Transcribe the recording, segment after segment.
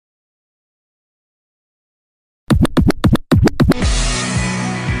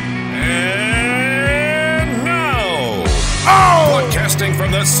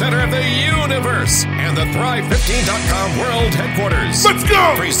center of the universe and the Thrive15.com world headquarters. Let's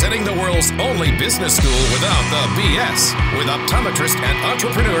go! Presenting the world's only business school without the BS, with optometrist and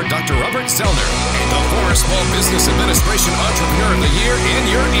entrepreneur Dr. Robert Zellner and the former Small Business Administration Entrepreneur of the Year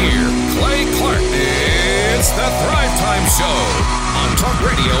in your ear, Clay Clark. It's the Thrivetime Show on Talk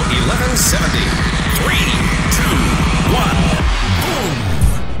Radio 1170. 3, 2, 1, boom!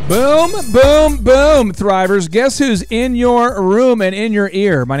 Boom, boom, boom, Thrivers. Guess who's in your room and in your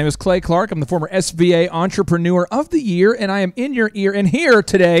ear? My name is Clay Clark. I'm the former SVA Entrepreneur of the Year, and I am in your ear and here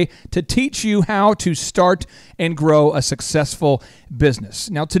today to teach you how to start and grow a successful business.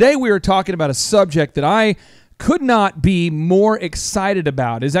 Now, today we are talking about a subject that I could not be more excited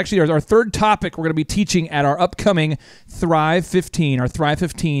about. It's actually our third topic we're going to be teaching at our upcoming Thrive 15, our Thrive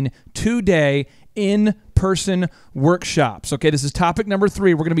 15 two-day in-person workshops. Okay, this is topic number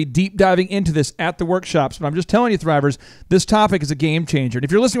 3. We're going to be deep diving into this at the workshops, but I'm just telling you, Thrivers, this topic is a game changer. And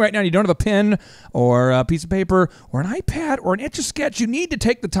if you're listening right now and you don't have a pen or a piece of paper or an iPad or an Etch-a-Sketch, you need to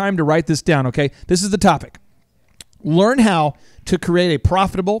take the time to write this down, okay? This is the topic. Learn how to create a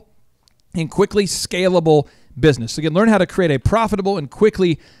profitable and quickly scalable business. Again, learn how to create a profitable and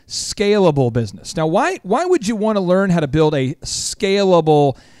quickly scalable business. Now, why would you want to learn how to build a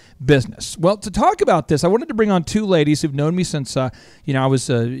scalable business? Well, to talk about this, I wanted to bring on two ladies who've known me since I was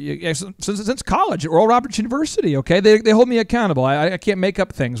since college at Oral Roberts University. Okay, they hold me accountable. I can't make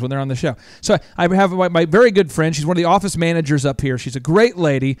up things when they're on the show. So I have my very good friend. She's one of the office managers up here. She's a great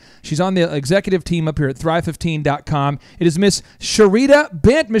lady. She's on the executive team up here at Thrive15.com. It is Miss Sharita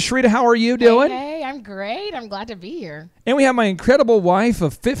Bent. Miss Sharita, how are you doing? Hey, I'm great. I'm glad to be here. And we have my incredible wife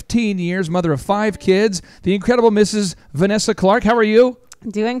of 15 years, mother of 5 kids, the incredible Mrs. Vanessa Clark. How are you?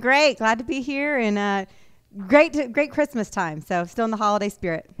 Doing great. Glad to be here, and great Christmas time. So still in the holiday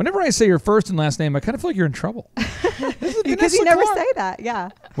spirit. Whenever I say your first and last name, I kind of feel like you're in trouble. Because you never say that. Yeah.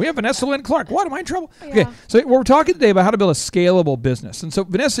 We have Vanessa Lynn Clark. What, am I in trouble? Yeah. Okay, so we're talking today about how to build a scalable business. And so,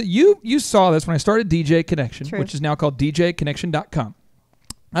 Vanessa, you saw this when I started DJ Connection, True. which is now called DJConnection.com.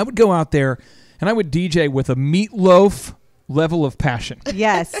 I would go out there and I would DJ with a meatloaf level of passion.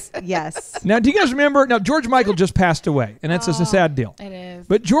 Yes, yes. Now, do you guys remember? Now, George Michael just passed away, and that's just a sad deal. It is.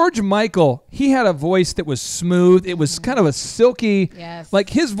 But George Michael, he had a voice that was smooth. It was kind of a silky, like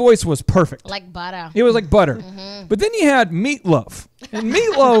his voice was perfect. Like butter. It was like butter. Mm-hmm. But then you had Meatloaf, and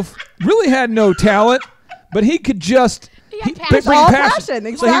Meatloaf really had no talent, but he could just... It's all passion.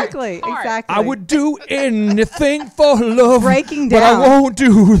 Exactly. Exactly. I would do anything for love. Breaking down. But I down. won't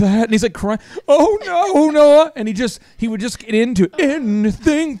do that. And he's like crying, oh no. And he would just get into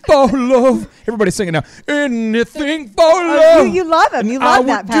anything for love. Everybody's singing now. Anything for love. You love him. You love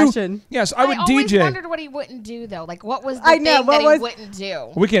that passion. Yes, I would DJ. I always wondered what he wouldn't do, though. Like, what was the thing that he wouldn't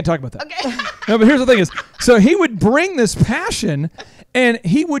do? We can't talk about that. Okay. No, but here's the thing is, so he would bring this passion, and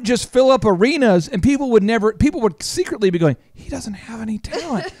he would just fill up arenas, and people would secretly be going, he doesn't have any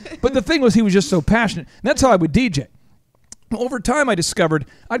talent. But the thing was, he was just so passionate. And that's how I would DJ. Over time, I discovered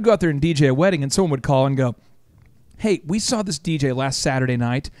I'd go out there and DJ a wedding, and someone would call and go, hey, we saw this DJ last Saturday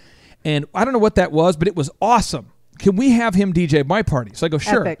night, and I don't know what that was, but it was awesome. Can we have him DJ my party? So I go,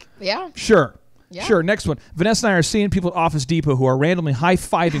 sure. Epic. Yeah. Sure. Yeah. Sure, next one. Vanessa and I are seeing people at Office Depot who are randomly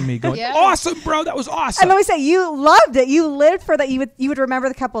high-fiving me going, awesome, bro, that was awesome. And let me say, you loved it. You lived for that. You would remember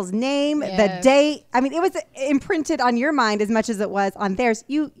the couple's name, the date. I mean, it was imprinted on your mind as much as it was on theirs.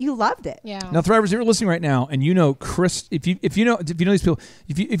 You loved it. Yeah. Now, Thrivers, you're listening right now, and you know Chris, if you know these people,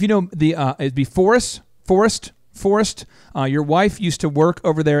 if you know the, it'd be Forrest, your wife used to work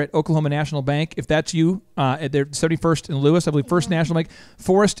over there at Oklahoma National Bank. If that's you, at their 71st and Lewis, I believe, First National Bank.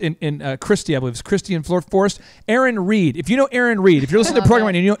 Forrest in Christie, I believe. It's Christie and Forrest. Aaron Reed. If you know Aaron Reed, if you're listening to the program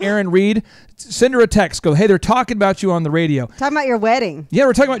right now and you know Aaron Reed, send her a text. Go, hey, they're talking about you on the radio. Talking about your wedding. Yeah,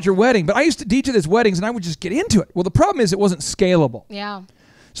 we're talking about your wedding. But I used to DJ these weddings, and I would just get into it. Well, the problem is it wasn't scalable. Yeah.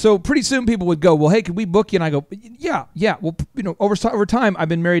 So pretty soon people would go, well, hey, could we book you? And I go, yeah. Well, over time, I've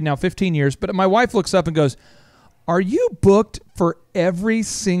been married now 15 years, but my wife looks up and goes, are you booked for every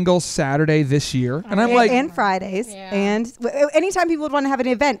single Saturday this year? And I'm like... And Fridays. Yeah. And anytime people would want to have an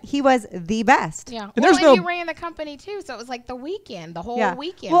event, he was the best. Yeah. And and you ran the company, too, so it was like the weekend, the whole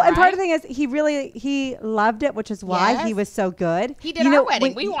weekend, Well, and part of the thing is he loved it, which is why he was so good. He did our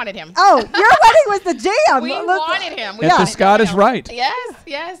wedding. We wanted him. Oh, your wedding was the jam. We wanted him. At the Scottish Rite.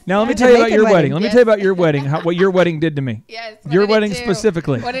 Yes. Now, let me tell you about your wedding. Let me tell you about your wedding, what your wedding did to me. Yes. Your wedding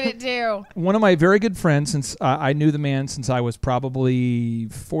specifically. What did it do? One of my very good friends, since I knew the man since I was probably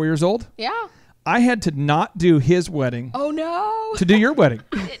 4 years old. Yeah. I had to not do his wedding. Oh, no. To do your wedding.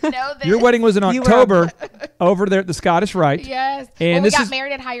 I didn't know this. Your wedding was in October. over there at the Scottish Rite. Yes. And we got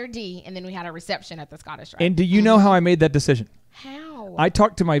married at Higher D, and then we had a reception at the Scottish Rite. And do you know how I made that decision? How? I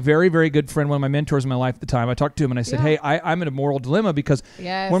talked to my very, very good friend, one of my mentors in my life at the time. I talked to him and I said, hey, I'm in a moral dilemma because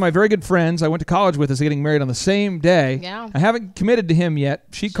one of my very good friends I went to college with is getting married on the same day. Yeah. I haven't committed to him yet.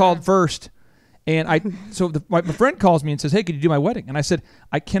 She called first. And my friend calls me and says, hey, could you do my wedding? And I said,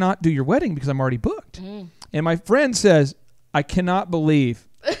 I cannot do your wedding because I'm already booked. And my friend says, I cannot believe.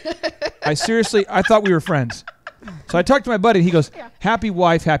 I thought we were friends. So I talked to my buddy. And he goes, "Happy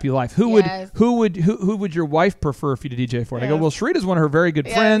wife, happy life. Who would your wife prefer for you to DJ for?" And I go, "Well, Sharita's one of her very good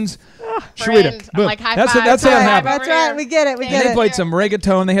friends. Sharita, boom. Like, that's how it happened. That's right. We get it. They played some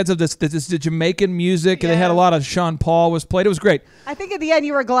reggaeton. They had some this Jamaican music. And they had a lot of Sean Paul was played. It was great. I think at the end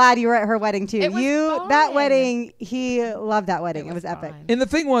you were glad you were at her wedding too. It was fun. That wedding, he loved that wedding. It was epic. And the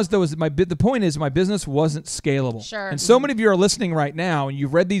thing was, though, is the point is my business wasn't scalable. Sure. And so many of you are listening right now, and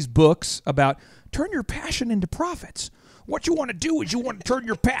you've read these books about turn your passion into profits. What you want to do is you want to turn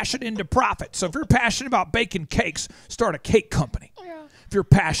your passion into profit. So if you're passionate about baking cakes, start a cake company. Yeah. If you're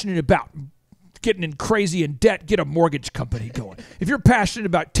passionate about getting in crazy in debt, get a mortgage company going. If you're passionate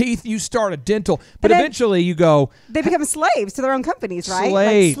about teeth, you start a dental. But eventually you go... They become slaves to their own companies, right?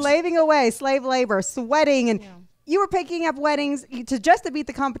 Slaves. Like slaving away, slave labor, sweating. And you were picking up weddings to beat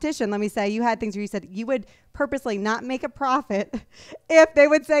the competition. Let me say, you had things where you said you would purposely not make a profit if they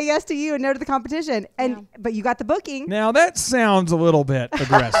would say yes to you and no to the competition. But you got the booking. Now that sounds a little bit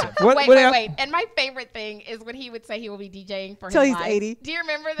aggressive. Wait. And my favorite thing is when he would say he will be DJing for till his he's life. 80. Do you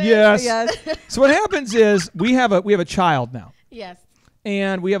remember this? Yes. So what happens is we have a child now. Yes.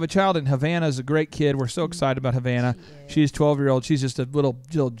 And we have a child in Havana. Is a great kid. We're so excited about Havana. She's 12-year-old. She's just a little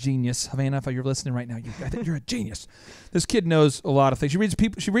genius. Havana, if you're listening right now, I think you're a genius. This kid knows a lot of things.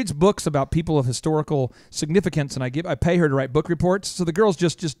 She reads books about people of historical significance, and I pay her to write book reports. So the girl's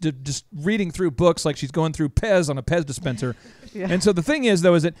just reading through books like she's going through Pez on a Pez dispenser. And so the thing is,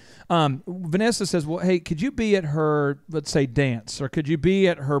 though, is that Vanessa says, well, hey, could you be at her, let's say, dance? Or could you be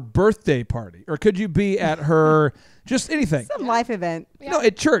at her birthday party? Or could you be at her... Just anything. Some life event. No,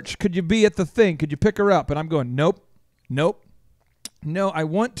 at church. Could you be at the thing? Could you pick her up? And I'm going, nope. No, I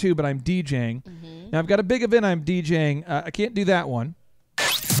want to, but I'm DJing. Now, I've got a big event I'm DJing. I can't do that one.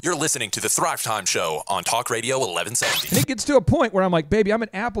 You're listening to the Thrivetime Show on Talk Radio 1170. And it gets to a point where I'm like, baby, I'm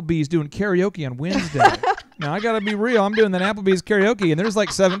at Applebee's doing karaoke on Wednesday. Now, I got to be real. I'm doing that Applebee's karaoke, and there's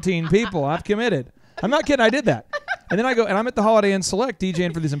like 17 people. I've committed. I'm not kidding. I did that. And then I go, and I'm at the Holiday Inn Select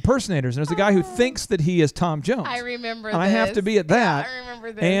DJing for these impersonators. And there's a guy who thinks that he is Tom Jones. I remember and I have to be at that. Yeah, I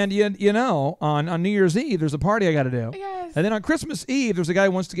remember this. And, you know, on New Year's Eve, there's a party I got to do. Yes. And then on Christmas Eve, there's a guy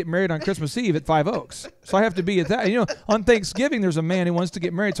who wants to get married on Christmas Eve at Five Oaks. So I have to be at that. And, you know, on Thanksgiving, there's a man who wants to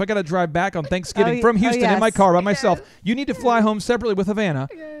get married. So I got to drive back on Thanksgiving from Houston in my car by myself. You need to fly home separately with Havana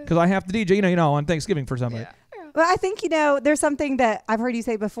because I have to DJ, you know, on Thanksgiving for somebody. Yeah. Well, I think, you know, there's something that I've heard you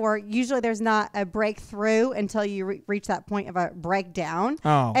say before. Usually there's not a breakthrough until you reach that point of a breakdown.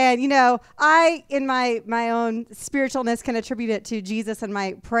 Oh. And, you know, I, in my own spiritualness, can attribute it to Jesus and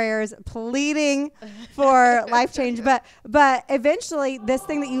my prayers pleading for life change. But eventually this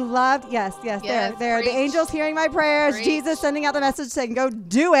thing that you loved, yes, there. The angels hearing my prayers, Jesus sending out the message saying, go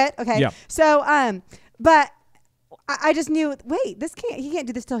do it. Okay. Yeah. So, but I just knew, wait, he can't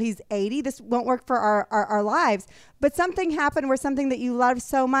do this till he's 80. This won't work for our lives. But something happened where something that you loved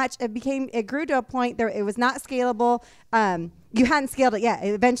so much, it grew to a point there, it was not scalable. You hadn't scaled it yet.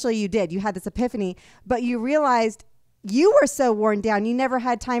 Eventually you did. You had this epiphany, but you realized you were so worn down. You never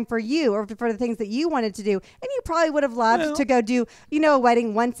had time for you or for the things that you wanted to do. And you probably would have loved to go do, you know, a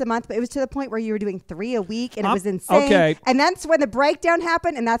wedding once a month, but it was to the point where you were doing 3 a week and it was insane. Okay. And that's when the breakdown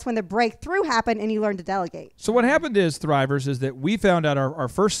happened, and that's when the breakthrough happened, and you learned to delegate. So what happened is, Thrivers, is that we found out our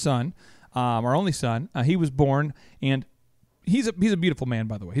first son, our only son, he was born, and he's a beautiful man,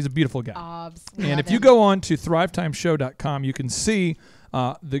 by the way. He's a beautiful guy. And if you go on to thrivetimeshow.com, you can see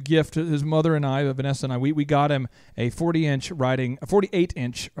the gift. His mother and I, Vanessa and I, we got him a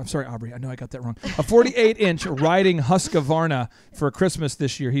 48-inch. I'm sorry, Aubrey, I know I got that wrong. A 48-inch riding Husqvarna for Christmas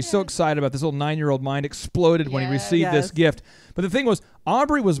this year. He's so excited about this. Little 9-year-old mind exploded when he received this gift. But the thing was,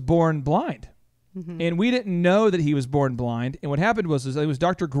 Aubrey was born blind. And we didn't know that he was born blind. And what happened was it was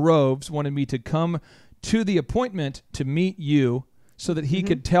Dr. Groves wanted me to come to the appointment to meet you so that he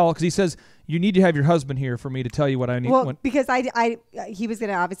could tell, because he says, you need to have your husband here for me to tell you what I need. Well, because he was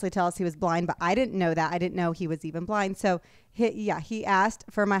going to obviously tell us he was blind, but I didn't know that. I didn't know he was even blind. So he asked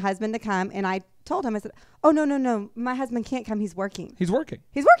for my husband to come, and I told him, I said, oh, no, my husband can't come. He's working. He's working.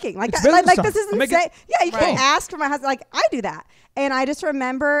 Like it's that. Like this isn't say. Yeah, you can't ask for my husband. Like I do that. And I just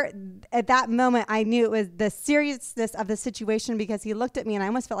remember at that moment, I knew it was the seriousness of the situation because he looked at me and I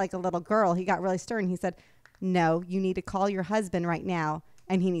almost felt like a little girl. He got really stern. He said, no, you need to call your husband right now,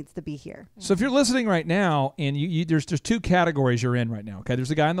 and he needs to be here. So if you're listening right now, and there's two categories you're in right now. Okay,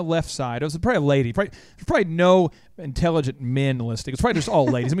 there's a guy on the left side. There's probably a lady. There's probably no intelligent men listening. It's probably just all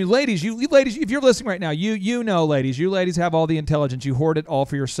ladies. I mean, ladies, you ladies, if you're listening right now, you know, ladies, you ladies have all the intelligence. You hoard it all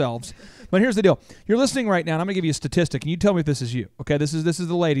for yourselves. But here's the deal: you're listening right now, and I'm gonna give you a statistic, and you tell me if this is you. Okay, this is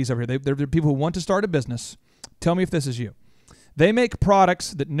the ladies over here. They're people who want to start a business. Tell me if this is you. They make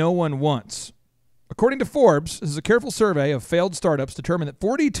products that no one wants. According to Forbes, this is a careful survey of failed startups, determined that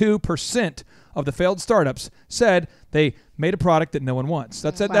 42% of the failed startups said they made a product that no one wants.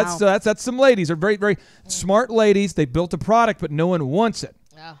 That's some ladies. They're very, very smart ladies. They built a product, but no one wants it.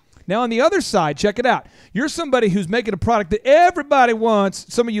 Oh. Now, on the other side, check it out. You're somebody who's making a product that everybody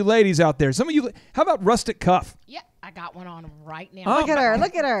wants. Some of you ladies out there. How about Rustic Cuff? Yeah. I got one on right now. Look at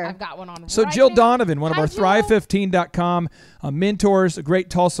her. I've got one on so right Jill now. Donovan, one of our Thrive15.com mentors, a great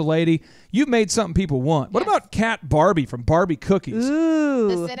Tulsa lady. You've made something people want. Yes. What about Cat Barbie from Barbie Cookies? Ooh.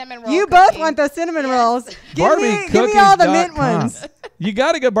 The cinnamon roll You cookie. Both want those cinnamon rolls. Give me all the mint ones. You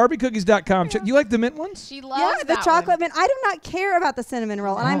got to go BarbieCookies.com. You like the mint ones? She loves the chocolate mint. I do not care about the cinnamon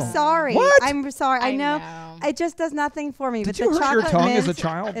roll, and I'm sorry. What? I'm sorry. I know. It just does nothing for me. Did but you the hurt your tongue mint, as a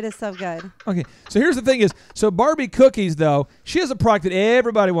child? It is so good. Okay, so here's the thing is, Barbie Cookies, though, she has a product that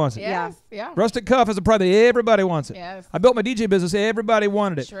everybody wants it. Yes. Yeah. Rustic Cuff has a product that everybody wants it. Yes. I built my DJ business, everybody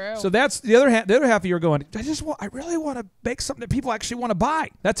wanted it. True. So that's the other half. The other half of you are going, I really want to make something that people actually want to buy.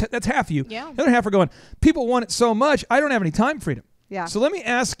 That's half of you. Yeah. The other half are going, people want it so much, I don't have any time freedom. Yeah. So let me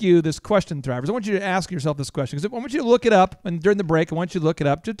ask you this question, Thrivers. I want you to ask yourself this question, because I want you to look it up, and during the break, I want you to look it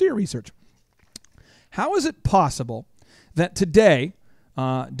up. Just do your research. How is it possible that today,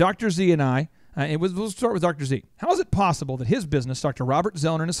 Dr. Z and I, we'll start with Dr. Z. How is it possible that his business, Dr. Robert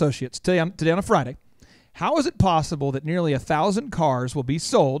Zellner and Associates, today on a Friday, how is it possible that nearly 1,000 cars will be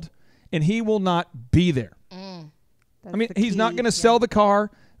sold and he will not be there? I mean, he's not going to sell the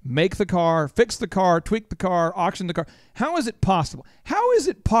car, make the car, fix the car, tweak the car, auction the car. How is it possible? How is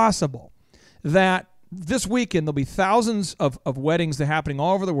it possible that this weekend there'll be thousands of weddings that are happening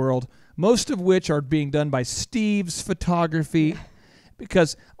all over the world, most of which are being done by Steve's Photography?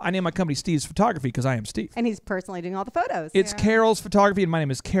 Because I name my company Steve's Photography because I am Steve. And he's personally doing all the photos. It's Carol's Photography, and my name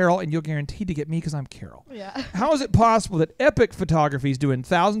is Carol, and you're guaranteed to get me because I'm Carol. Yeah. How is it possible that Epic Photography is doing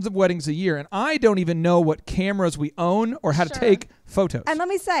thousands of weddings a year, and I don't even know what cameras we own or how to take photos? And let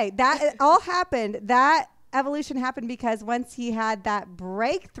me say, that it all happened, that evolution happened because once he had that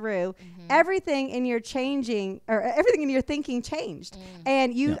breakthrough, everything in your thinking changed.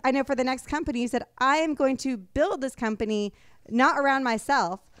 And I know for the next company, you said, I am going to build this company not around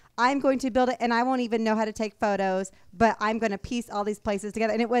myself. I'm going to build it, and I won't even know how to take photos, but I'm going to piece all these places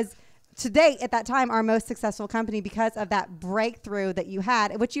together. And it was, to date, at that time, our most successful company because of that breakthrough that you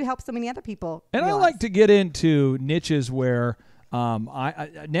had, which you helped so many other people realize. I like to get into niches where I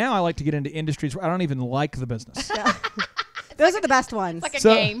like to get into industries where I don't even like the business. Yeah. Those are the best ones. It's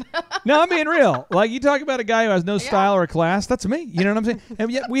like a game. No, I'm being real. Like, you talk about a guy who has no style or class, that's me. You know what I'm saying?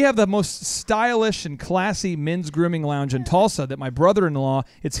 And yet we have the most stylish and classy men's grooming lounge in Tulsa that my brother-in-law,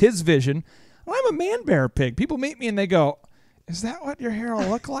 it's his vision. Well, I'm a man bear pig. People meet me and they go, is that what your hair will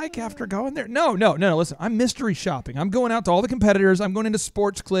look like after going there? No. Listen, I'm mystery shopping. I'm going out to all the competitors. I'm going into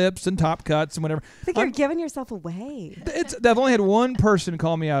sports clips and top cuts and whatever. I think you're giving yourself away. I've only had one person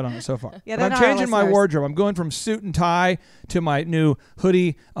call me out on it so far. Yeah, I'm changing my wardrobe. I'm going from suit and tie to my new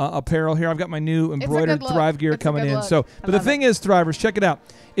hoodie apparel here. I've got my new embroidered Thrive gear coming in. So, but the thing is, Thrivers, check it out.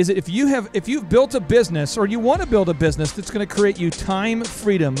 Is that if you've built a business or you want to build a business that's going to create you time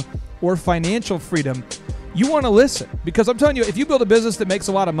freedom or financial freedom, you want to listen, because I'm telling you, if you build a business that makes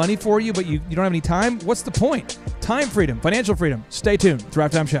a lot of money for you, but you don't have any time, what's the point? Time freedom, financial freedom. Stay tuned.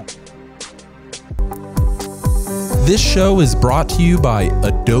 Thrivetime Show. This show is brought to you by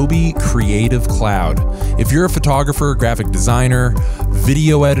Adobe Creative Cloud. If you're a photographer, graphic designer,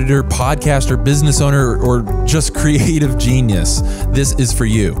 video editor, podcaster, business owner, or just creative genius, this is for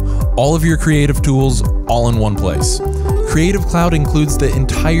you. All of your creative tools, all in one place. Creative Cloud includes the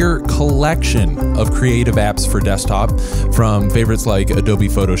entire collection of creative apps for desktop, from favorites like Adobe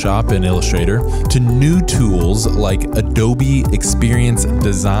Photoshop and Illustrator to new tools like Adobe Experience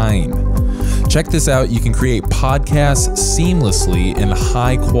Design. Check this out. You can create podcasts seamlessly and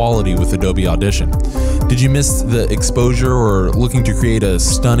high quality with Adobe Audition. Did you miss the exposure or looking to create a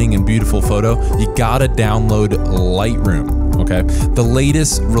stunning and beautiful photo? You gotta download Lightroom. Okay. The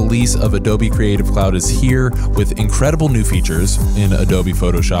latest release of Adobe Creative Cloud is here with incredible new features in Adobe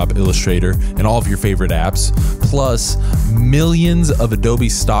Photoshop, Illustrator, and all of your favorite apps, plus millions of Adobe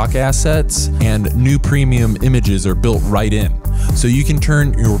stock assets and new premium images are built right in. So you can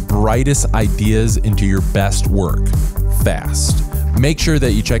turn your brightest ideas into your best work fast. Make sure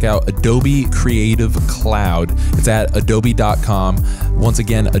that you check out Adobe Creative Cloud. It's at adobe.com. Once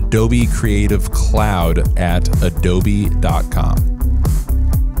again, Adobe Creative Cloud at adobe.com.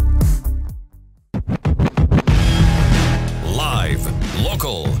 Live,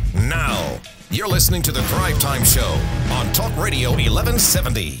 local, now. You're listening to the Thrivetime Show on Talk Radio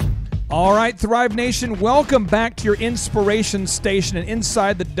 1170. All right, Thrive Nation, welcome back to your inspiration station and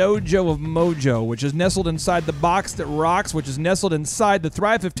inside the dojo of mojo, which is nestled inside the box that rocks, which is nestled inside the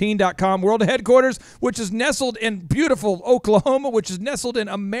Thrive15.com world headquarters, which is nestled in beautiful Oklahoma, which is nestled in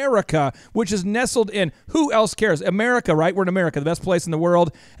America, which is nestled in, who else cares? America, right? We're in America, the best place in the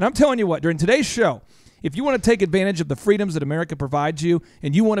world. And I'm telling you what, during today's show, if you want to take advantage of the freedoms that America provides you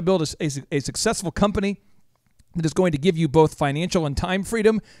and you want to build a successful company that is going to give you both financial and time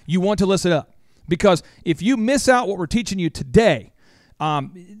freedom, you want to listen up. Because if you miss out what we're teaching you today,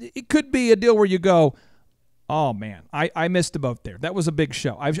 it could be a deal where you go, oh man, I missed the boat there. That was a big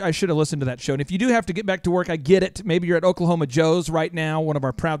show. I should have listened to that show. And if you do have to get back to work, I get it. Maybe you're at Oklahoma Joe's right now, one of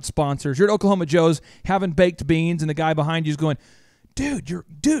our proud sponsors. You're at Oklahoma Joe's having baked beans, and the guy behind you is going, Dude,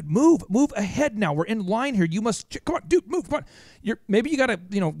 move ahead now. We're in line here. You must, come on, dude, move, come on. Maybe you got to,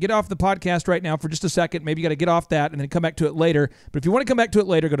 get off the podcast right now for just a second. Maybe you got to get off that and then come back to it later. But if you want to come back to it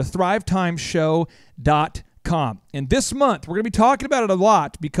later, go to thrivetimeshow.com. And this month, we're going to be talking about it a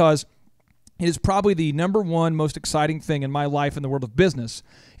lot because it is probably the number one most exciting thing in my life in the world of business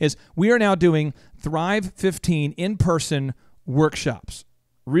is we are now doing Thrive 15 in-person workshops.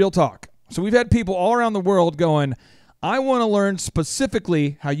 Real talk. So we've had people all around the world going, I want to learn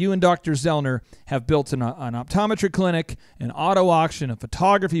specifically how you and Dr. Zellner have built an optometry clinic, an auto auction, a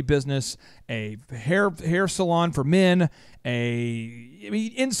photography business, a hair salon for men,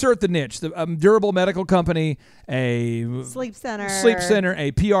 insert the niche, a durable medical company, a sleep center,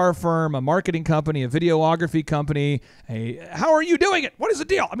 a PR firm, a marketing company, a videography company. How are you doing it? What is the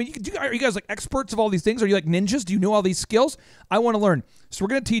deal? I mean, are you guys like experts of all these things? Are you like ninjas? Do you know all these skills? I want to learn. So we're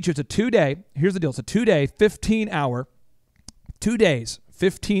going to teach you. It's a 2-day. Here's the deal. It's a 2-day, 15-hour, 2 days,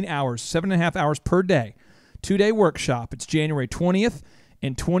 15 hours, 7.5 hours per day, 2-day workshop. It's January 20th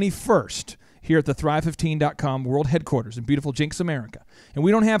and 21st here at the Thrive15.com world headquarters in beautiful Jinx, America. And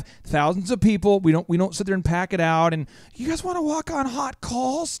we don't have thousands of people. We don't sit there and pack it out. And you guys want to walk on hot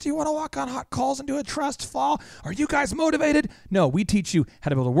calls? Do you want to walk on hot calls and do a trust fall? Are you guys motivated? No, we teach you how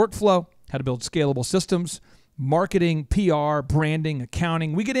to build a workflow, how to build scalable systems, marketing, PR, branding,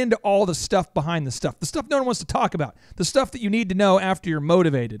 accounting. We get into all the stuff behind the stuff no one wants to talk about, the stuff that you need to know after you're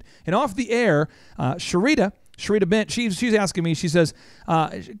motivated. And off the air, Sharita Bent, she's asking me, she says,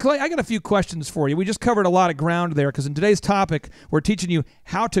 Clay, I got a few questions for you. We just covered a lot of ground there because in today's topic, we're teaching you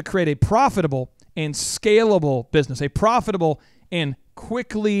how to create a profitable and scalable business, a profitable and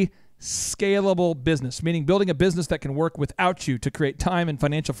quickly scalable business, meaning building a business that can work without you to create time and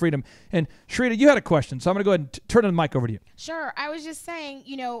financial freedom. And Sharita, you had a question, so I'm going to go ahead and turn the mic over to you. Sure. I was just saying,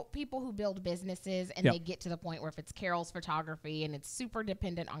 people who build businesses and they get to the point where if it's Carol's photography and it's super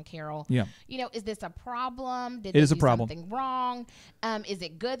dependent on Carol, is this a problem? Did they do something wrong? Is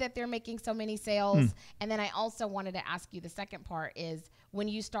it good that they're making so many sales? And then I also wanted to ask you, the second part is, when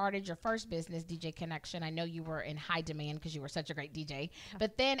you started your first business, DJ Connection, I know you were in high demand because you were such a great DJ.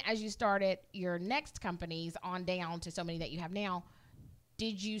 But then as you started your next companies on down to so many that you have now,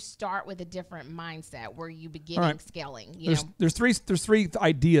 did you start with a different mindset? Were you beginning scaling? There's three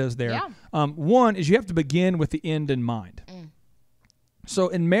ideas there. Yeah. One is you have to begin with the end in mind. So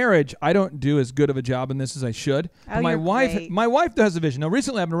in marriage, I don't do as good of a job in this as I should. Oh, my wife does a vision. Now,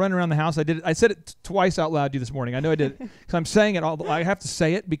 recently I've been running around the house. I said it twice out loud to you this morning. I know I did it because I'm saying it. I have to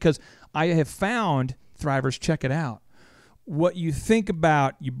say it because I have found, Thrivers, check it out, what you think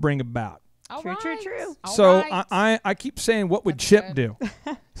about, you bring about. True. So I keep saying, what would Chip do?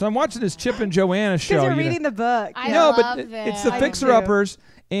 So I'm watching this Chip and Joanna show. Because you're reading the book. I love them. It's the Fixer-Uppers.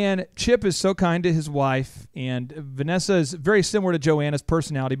 And Chip is so kind to his wife, and Vanessa is very similar to Joanna's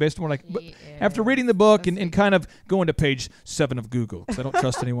personality based on what after reading the book and kind of going to page 7 of Google, because I don't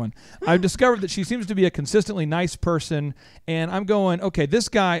trust anyone, I've discovered that she seems to be a consistently nice person, and I'm going, okay, this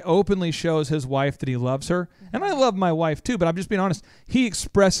guy openly shows his wife that he loves her, and I love my wife too, but I'm just being honest, he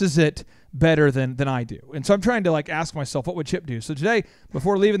expresses it better than I do. And so I'm trying to ask myself, what would Chip do? So today,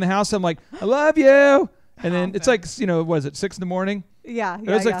 before leaving the house, I'm like, I love you. And then it's like, what is it, 6 in the morning? Yeah. It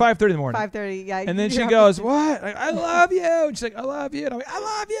was like 5:30 in the morning. 5:30, yeah. And then she goes, what? I love you. And she's like, I love you. And I'm like, I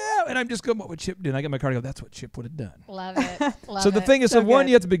love you. And I'm just going, what would Chip do? And I get my card and go, that's what Chip would have done. Love it. Love so the thing is, one,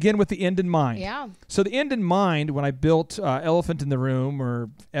 you have to begin with the end in mind. Yeah. So the end in mind when I built Elephant in the Room or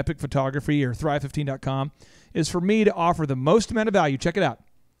Epic Photography or Thrive15.com is for me to offer the most amount of value, check it out,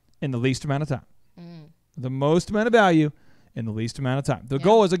 in the least amount of time. The most amount of value in the least amount of time. The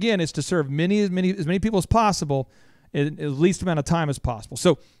goal is, again, is to serve as many people as possible in the least amount of time as possible.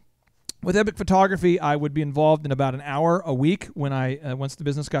 So with Epic Photography, I would be involved in about an hour a week when once the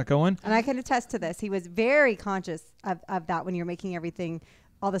business got going. And I can attest to this. He was very conscious of that when you're making everything,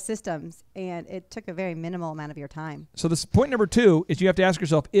 all the systems, and it took a very minimal amount of your time. So this point number 2 is you have to ask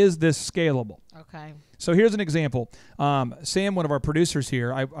yourself, is this scalable? Okay. So here's an example. Sam, one of our producers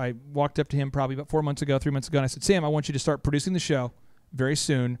here, I walked up to him probably about 3 months ago, and I said, Sam, I want you to start producing the show very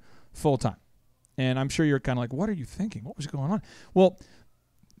soon, full time. And I'm sure you're kind of like, what are you thinking? What was going on? Well,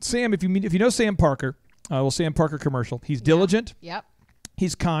 Sam, if you know Sam Parker, Sam Parker commercial, he's diligent. Yep.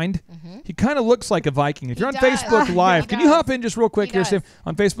 He's kind. He kind of looks like a Viking. If you're on Facebook Live, can you hop in just real quick here, Sam,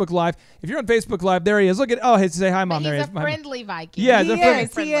 on Facebook Live? If you're on Facebook Live, there he is. Look at, say hi, Mom. There he is. He's a friendly Viking. Yeah,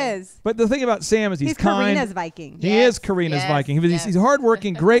 he is. But the thing about Sam is he's kind. Karina's Viking. He is Karina's Viking. He's a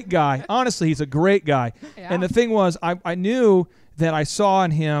hardworking, great guy. Honestly, he's a great guy. Yeah. And the thing was, I knew that I saw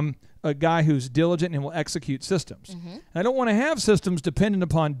in him a guy who's diligent and will execute systems. And I don't want to have systems dependent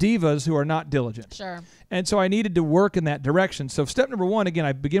upon divas who are not diligent. Sure. And so I needed to work in that direction. So step number 1, again,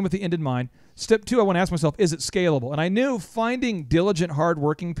 I begin with the end in mind. Step 2, I want to ask myself, is it scalable? And I knew finding diligent,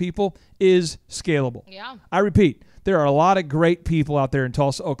 hardworking people is scalable. Yeah. I repeat, there are a lot of great people out there in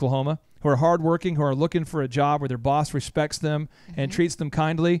Tulsa, Oklahoma, who are hardworking, who are looking for a job where their boss respects them and treats them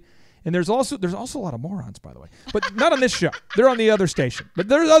kindly. And there's also a lot of morons, by the way, but not on this show. They're on the other station. But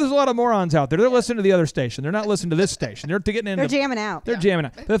there's a lot of morons out there. They're listening to the other station. They're not listening to this station. They're jamming out. They're jamming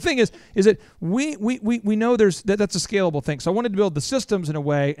out. But the thing is that we know that's a scalable thing. So I wanted to build the systems in a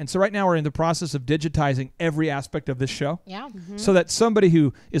way, and so right now we're in the process of digitizing every aspect of this show. Yeah. So that somebody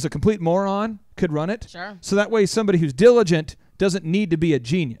who is a complete moron could run it. Sure. So that way somebody who's diligent doesn't need to be a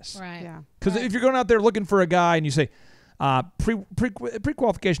genius. Right. Yeah. Because if you're going out there looking for a guy and you say,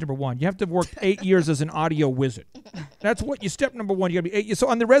 pre-qualification number 1, you have to have worked 8 years as an audio wizard. That's what step number 1, you got to be 8 years. So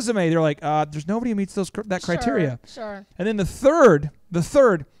on the resume, they're like, there's nobody who meets that criteria. Sure. And then the third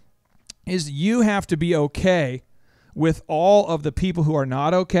is you have to be okay with all of the people who are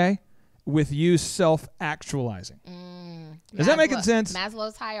not okay with you self-actualizing. Is that making sense?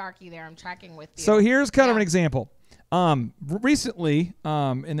 Maslow's hierarchy there. I'm tracking with you. So here's kind of an example. Recently,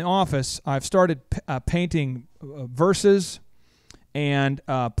 in the office, I've started painting verses and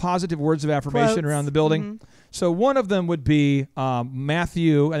positive words of affirmation Quotes. around the building. So one of them would be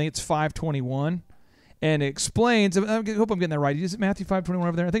Matthew, I think it's 5:21, and it explains, I hope I'm getting that right. Is it Matthew 5:21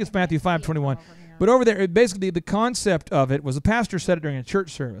 over there? I think it's Matthew 5:21. But over there, basically the concept of it was the pastor said it during a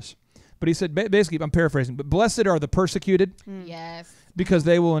church service. But he said, basically, I'm paraphrasing, but blessed are the persecuted. Yes. Because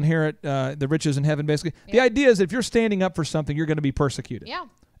they will inherit the riches in heaven, basically. Yeah. The idea is that if you're standing up for something, you're going to be persecuted. Yeah.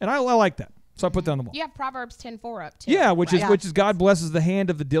 And I like that. So I put that on the wall. You have Proverbs 10:4 up, too. Yeah, which is God blesses the hand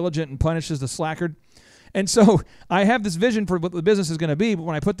of the diligent and punishes the slackard. And so I have this vision for what the business is going to be, but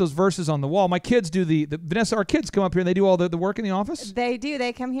when I put those verses on the wall, my kids do Vanessa, our kids come up here and they do all the work in the office? They do.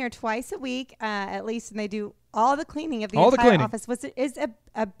 They come here twice a week, at least, and they do all the cleaning of the entire office, which is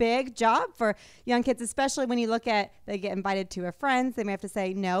a big job for young kids, especially when you look at they get invited to a friend's. They may have to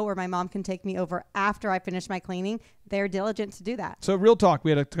say no, or my mom can take me over after I finish my cleaning. They're diligent to do that. So real talk,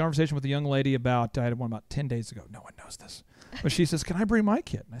 we had a conversation with a young lady I had one about 10 days ago. No one knows this. But she says, can I bring my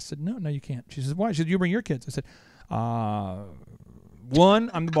kid? And I said, no, you can't. She says, why? She said, you bring your kids. I said,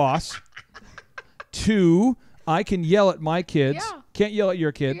 1, I'm the boss. 2, I can yell at my kids. Yeah. Can't yell at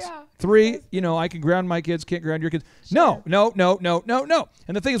your kids. Yeah. 3, I can ground my kids, can't ground your kids. Sure. No.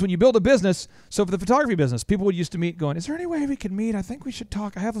 And the thing is, when you build a business, so for the photography business, people would used to meet going, is there any way we can meet? I think we should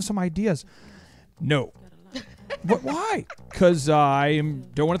talk. I have some ideas. No. But why? Because I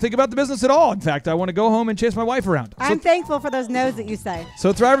don't want to think about the business at all. In fact, I want to go home and chase my wife around. I'm thankful for those no's that you say.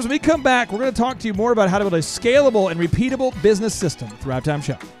 So Thrivers, when we come back, we're going to talk to you more about how to build a scalable and repeatable business system. Thrivetime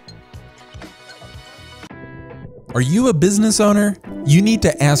Show. Are you a business owner? You need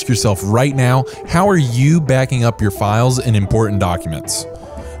to ask yourself right now, how are you backing up your files and important documents?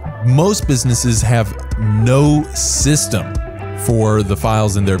 Most businesses have no system for the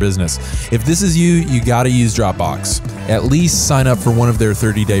files in their business. If this is you, you got to use Dropbox. At least sign up for one of their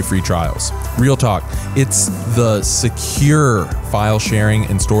 30-day free trials. Real talk, it's the secure file sharing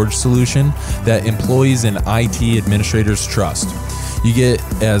and storage solution that employees and IT administrators trust. You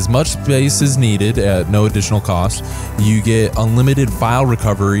get as much space as needed at no additional cost. You get unlimited file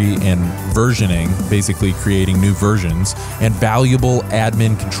recovery and versioning, basically creating new versions, and valuable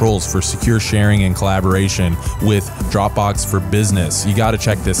admin controls for secure sharing and collaboration with Dropbox for Business. You got to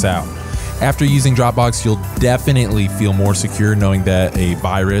check this out. After using Dropbox, you'll definitely feel more secure knowing that a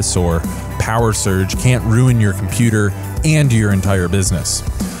virus or power surge can't ruin your computer and your entire business.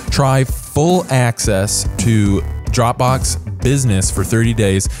 Try full access to Dropbox Business for 30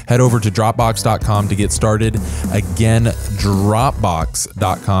 days. Head over to Dropbox.com to get started. Again,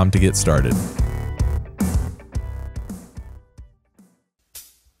 Dropbox.com to get started.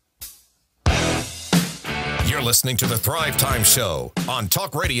 You're listening to the Thrivetime Show on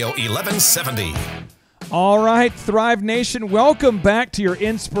Talk Radio 1170. All right, Thrive Nation, welcome back to your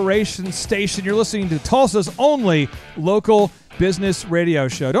inspiration station. You're listening to Tulsa's only local business radio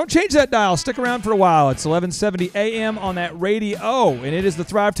show. Don't change that dial. Stick around for a while. It's 1170 a.m. on that radio, and it is the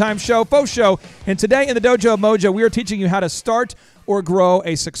Thrivetime Show, Faux Show. And today in the Dojo Mojo, we are teaching you how to start or grow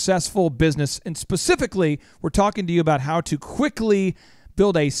a successful business. And specifically, we're talking to you about how to quickly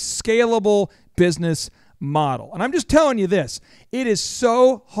build a scalable business model. And I'm just telling you this, it is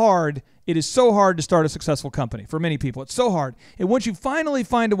so hard. It is so hard to start a successful company for many people. It's so hard. And once you finally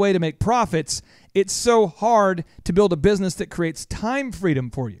find a way to make profits, it's so hard to build a business that creates time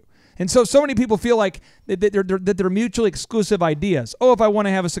freedom for you. And so many people feel like that they're mutually exclusive ideas. Oh, if I want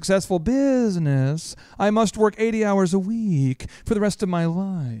to have a successful business, I must work 80 hours a week for the rest of my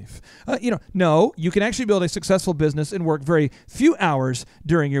life. No, you can actually build a successful business and work very few hours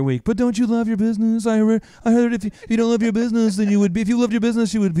during your week. But don't you love your business? I heard if you don't love your business, then you would be. If you loved your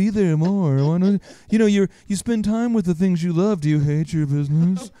business, you would be there more. You spend time with the things you love. Do you hate your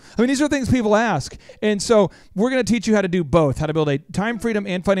business? I mean, these are things people ask. And so we're going to teach you how to do both, how to build a time freedom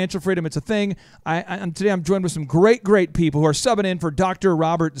and financial freedom. It's a thing. Today I'm joined with some great people who are subbing in for Dr.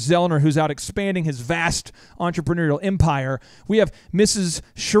 Robert Zellner, who's out expanding his vast entrepreneurial empire. We have Mrs.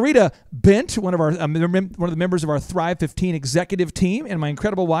 Sharita Bent, one of the members of our Thrive 15 executive team, and my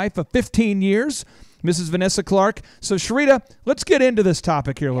incredible wife of 15 years, Mrs. Vanessa Clark. So Sharita, let's get into this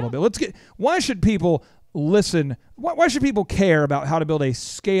topic here a little bit. Why should people listen? Why should people care about how to build a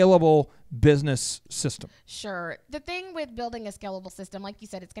scalable business system? Sure. The thing with building a scalable system, like you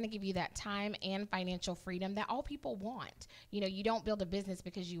said, it's going to give you that time and financial freedom that all people want. You don't build a business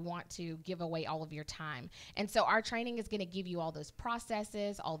because you want to give away all of your time. And so our training is going to give you all those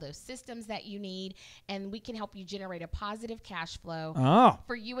processes, all those systems that you need, and we can help you generate a positive cash flow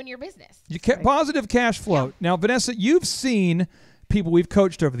for you and your business. Positive cash flow. Yeah. Now, Vanessa, you've seen people we've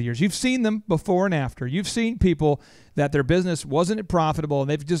coached over the years. You've seen them before and after. You've seen people that their business wasn't profitable and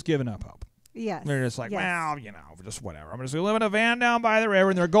they've just given up hope. Yes. They're just like, just whatever. I'm just going to live in a van down by the river,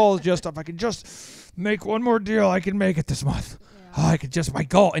 and their goal is just, if I can just make one more deal, I can make it this month. Yeah. Oh, I could just, my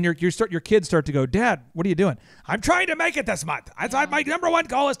goal. And your kids start to go, Dad, what are you doing? I'm trying to make it this month. My number one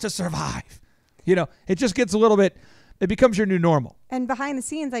goal is to survive. It just gets a little bit, it becomes your new normal. And behind the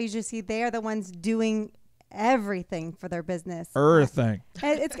scenes, I usually see they are the ones doing everything for their business. Everything.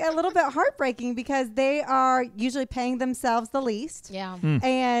 And it's a little bit heartbreaking because they are usually paying themselves the least. Yeah.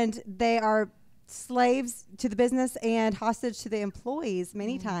 And they are slaves to the business and hostage to the employees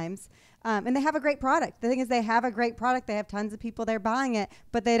many times. And they have a great product. The thing is, they have a great product. They have tons of people there buying it,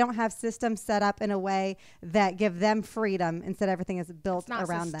 but they don't have systems set up in a way that give them freedom. Instead, everything is built around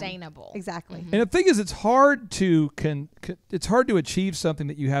them. It's not sustainable. Exactly. Mm-hmm. And the thing is, it's hard to achieve something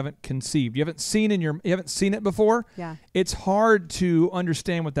that you haven't conceived. You haven't seen it before. Yeah. It's hard to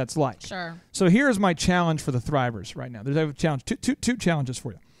understand what that's like. Sure. So here's my challenge for the Thrivers right now. There's a challenge. Two challenges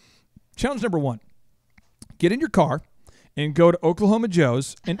for you. Challenge number 1: get in your car and go to Oklahoma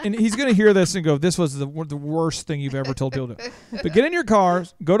Joe's, and he's going to hear this and go, this was the worst thing you've ever told people to do. But get in your car,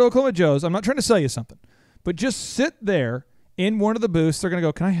 go to Oklahoma Joe's. I'm not trying to sell you something, but just sit there in one of the booths. They're going to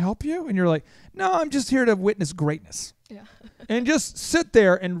go, can I help you? And you're like, no, I'm just here to witness greatness. Yeah. And just sit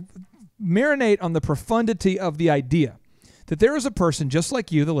there and marinate on the profundity of the idea that there is a person just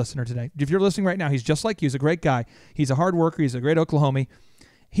like you, the listener today. If you're listening right now, he's just like you. He's a great guy. He's a hard worker. He's a great Oklahomie.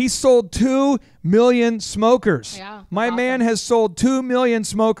 He sold 2 million smokers. Yeah, My awesome. man has sold 2 million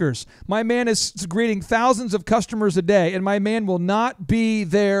smokers. My man is greeting thousands of customers a day, and my man will not be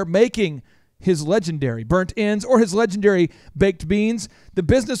there making his legendary burnt ends or his legendary baked beans. The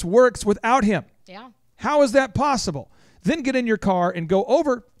business works without him. Yeah. How is that possible? Then get in your car and go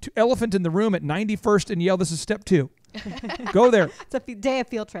over to Elephant in the Room at 91st and yell, this is step 2. Go there. It's a day of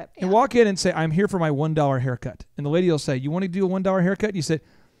field trip. And walk in and say, I'm here for my $1 haircut. And the lady will say, you want to do a $1 haircut? And you say,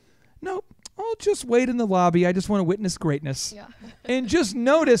 no, I'll just wait in the lobby. I just want to witness greatness. Yeah. And just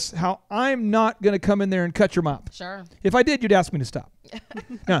notice how I'm not going to come in there and cut your mop. Sure. If I did, you'd ask me to stop.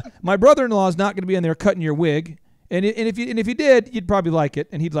 Now, my brother-in-law is not going to be in there cutting your wig. And if you did, you'd probably like it,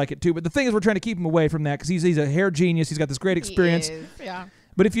 and he'd like it too. But the thing is, we're trying to keep him away from that because he's a hair genius. He's got this great experience. He is. Yeah.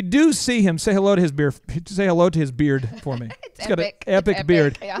 But if you do see him, say hello to his beard. Say hello to his beard for me. He's got an epic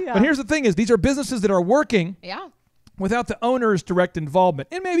beard. Yeah. But here's the thing: is these are businesses that are working. Yeah. Without the owner's direct involvement.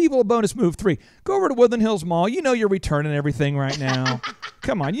 And maybe even a bonus move 3. Go over to Woodland Hills Mall. You know you're returning everything right now.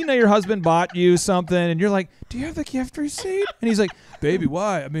 Come on. You know your husband bought you something, and you're like, do you have the gift receipt? And he's like, baby,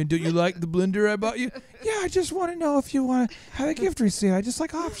 why? I mean, do you like the blender I bought you? Yeah, I just want to know if you want to have a gift receipt. I just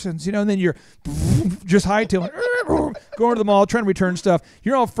like options, and then you're just hightailing, going to the mall, trying to return stuff.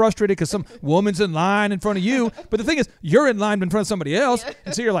 You're all frustrated because some woman's in line in front of you. But the thing is, you're in line in front of somebody else.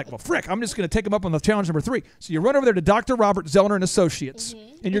 And so you're like, well, frick, I'm just going to take him up on the challenge number 3. So you run over there to Dr. Robert Zellner and Associates.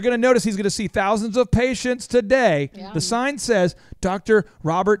 And you're going to notice he's going to see thousands of patients today. Yeah. The sign says Dr.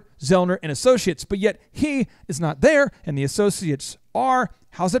 Robert Zellner and Associates. But yet he is not there, and the associates are.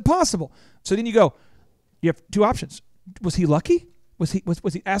 How's it possible? So then you go, you have 2 options. Was he lucky? Was he?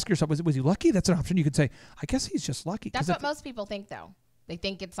 Ask yourself, was he lucky? That's an option. You could say, I guess he's just lucky. That's what most people think, though. They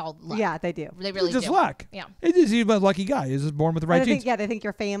think it's all luck. Yeah, they do. They really just do. luck. Yeah. He's a lucky guy. He's just born with the right genes. They think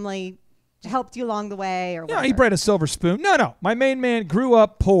your family helped you along the way or whatever. Yeah, he bred a silver spoon. No. My main man grew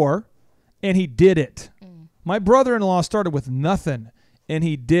up poor, and he did it. My brother-in-law started with nothing, and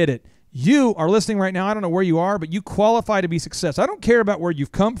he did it. You are listening right now. I don't know where you are, but you qualify to be success. I don't care about where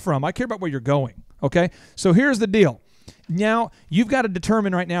you've come from. I care about where you're going, okay? So here's the deal. Now, you've got to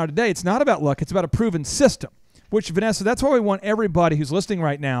determine right now today, it's not about luck. It's about a proven system, which, Vanessa, that's why we want everybody who's listening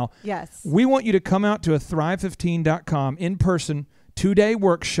right now. Yes. We want you to come out to a Thrive15.com in-person 2-day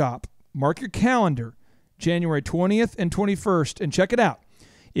workshop. Mark your calendar, January 20th and 21st, and check it out.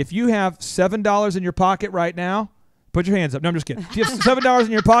 If you have $7 in your pocket right now, put your hands up. No, I'm just kidding. If you have $7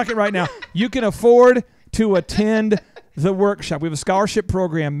 in your pocket right now, you can afford to attend the workshop. We have a scholarship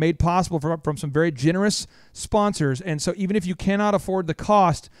program made possible from some very generous sponsors. And so even if you cannot afford the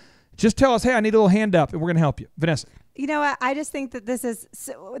cost, just tell us, hey, I need a little hand up, and we're going to help you. Vanessa. You know what? I just think that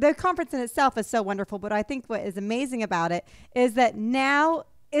the conference in itself is so wonderful, but I think what is amazing about it is that now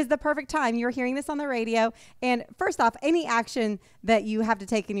is the perfect time. You're hearing this on the radio. And first off, any action that you have to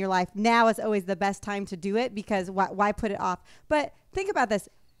take in your life, now is always the best time to do it because why put it off? But think about this.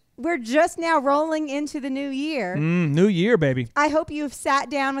 We're just now rolling into the new year. New year, baby. I hope you've sat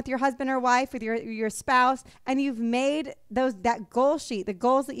down with your husband or wife, with your spouse, and you've made that goal sheet, the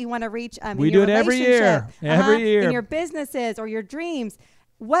goals that you want to reach in we your do it every year. Every year. In your businesses or your dreams.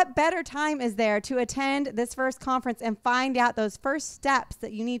 What better time is there to attend this first conference and find out those first steps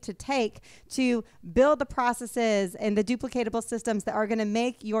that you need to take to build the processes and the duplicatable systems that are going to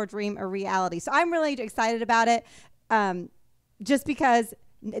make your dream a reality? So I'm really excited about it just because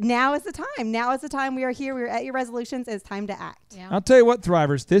now is the time. Now is the time. We are here. We're at your resolutions. It's time to act. Yeah. I'll tell you what,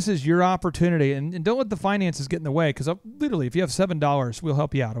 Thrivers, this is your opportunity. And don't let the finances get in the way because literally, if you have $7, we'll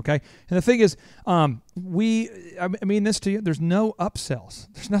help you out, okay? And the thing is, I mean this to you, there's no upsells.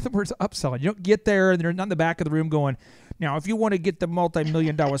 There's nothing where it's upselling. You don't get there and they're not in the back of the room going, now, if you want to get the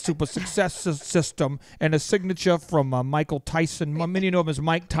multi-million-dollar super success system and a signature from Michael Tyson, many know him as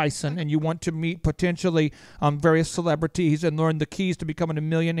Mike Tyson, and you want to meet potentially various celebrities and learn the keys to becoming a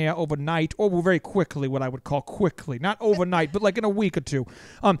millionaire overnight, or very quickly, what I would call quickly. Not overnight, but like in a week or two.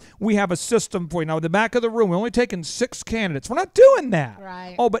 We have a system for you. Now, in the back of the room, we're only taking 6 candidates. We're not doing that.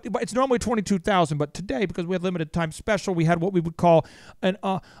 Right. Oh, but it's normally $22,000. But today, because we had limited time special, we had what we would call we had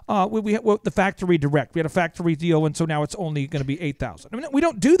the factory direct. We had a factory deal, and so now it's only going to be $8,000. I mean, we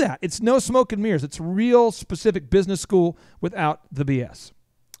don't do that. It's no smoke and mirrors. It's real specific business school without the BS.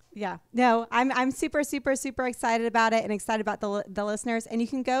 Yeah. No, I'm super, super, super excited about it and excited about the listeners. And you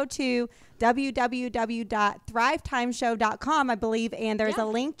can go to www.thrivetimeshow.com, I believe, and there's a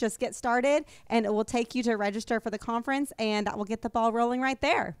link. Just get started, and it will take you to register for the conference, and that will get the ball rolling right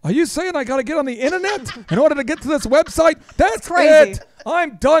there. Are you saying I got to get on the internet in order to get to this website? That's crazy. It.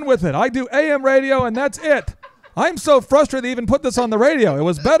 I'm done with it. I do AM radio, and that's it. I'm so frustrated they even put this on the radio. It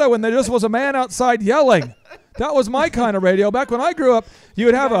was better when there just was a man outside yelling. That was my kind of radio. Back when I grew up, you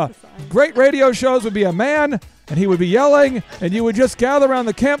would have great radio shows would be a man, and he would be yelling, and you would just gather around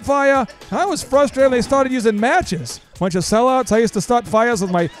the campfire. I was frustrated when they started using matches. Bunch of sellouts. I used to start fires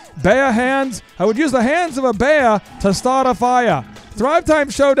with my bear hands. I would use the hands of a bear to start a fire.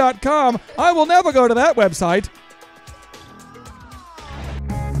 Thrivetimeshow.com. I will never go to that website.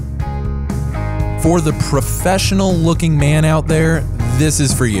 For the professional-looking man out there, this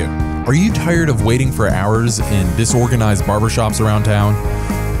is for you. Are you tired of waiting for hours in disorganized barbershops around town?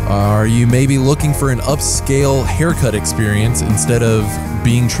 Are you maybe looking for an upscale haircut experience instead of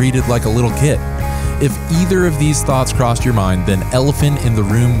being treated like a little kid? If either of these thoughts crossed your mind, then Elephant in the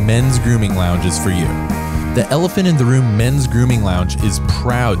Room Men's Grooming Lounge is for you. The Elephant in the Room Men's Grooming Lounge is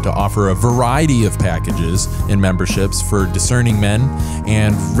proud to offer a variety of packages and memberships for discerning men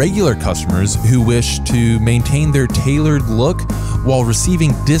and regular customers who wish to maintain their tailored look while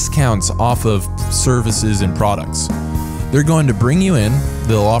receiving discounts off of services and products. They're going to bring you in,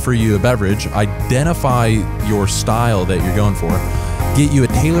 they'll offer you a beverage, identify your style that you're going for, get you a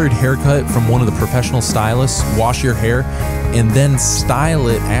tailored haircut from one of the professional stylists, wash your hair, and then style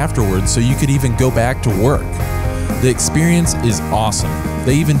it afterwards so you could even go back to work. The experience is awesome.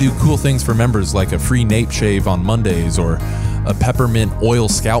 They even do cool things for members like a free nape shave on Mondays or a peppermint oil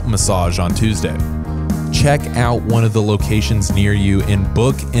scalp massage on Tuesday. Check out one of the locations near you and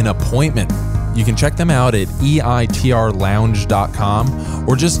book an appointment. You can check them out at eitrlounge.com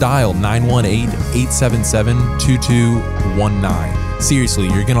or just dial 918-877-2219. Seriously,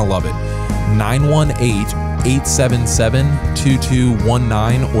 you're going to love it.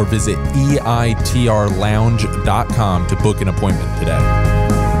 918-877-2219 or visit eitrlounge.com to book an appointment today.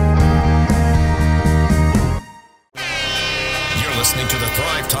 You're listening to the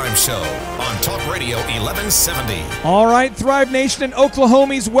Thrivetime Show on Talk Radio 1170. All right, Thrive Nation and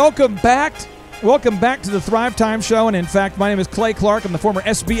Oklahomies, welcome back. Welcome back to the Thrivetime Show. And in fact, my name is Clay Clark. I'm the former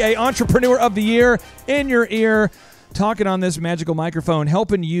SBA Entrepreneur of the Year, in your ear, talking on this magical microphone,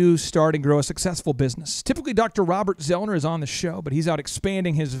 helping you start and grow a successful business. Typically, Dr. Robert Zellner is on the show, but he's out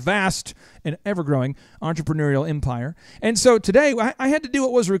expanding his vast and ever-growing entrepreneurial empire. And so today, I had to do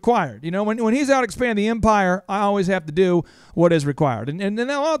what was required. You know, when he's out expanding the empire, I always have to do what is required. And a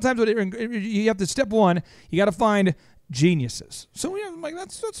lot of times, you have to, step one, you got to find geniuses. So I'm like,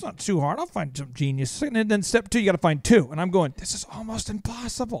 that's not too hard. I'll find some geniuses. And then step two, you got to find two. And I'm going, this is almost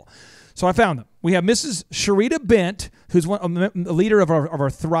impossible. So I found them. We have Mrs. Sharita Bent, who's a leader of our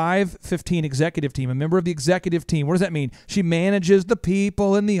Thrive 15 executive team, a member of the executive team. What does that mean? She manages the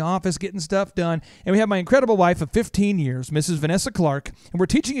people in the office, getting stuff done. And we have my incredible wife of 15 years, Mrs. Vanessa Clark, and we're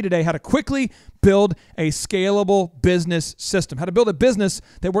teaching you today how to quickly build a scalable business system, how to build a business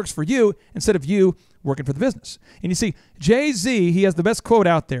that works for you instead of you working for the business. And you see, Jay-Z, he has the best quote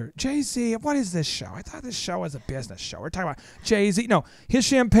out there. Jay-Z, what is this show? I thought this show was a business show. We're talking about Jay-Z. No, his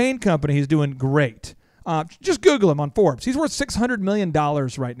champagne company, he's doing great. Just Google him on Forbes. He's worth $600 million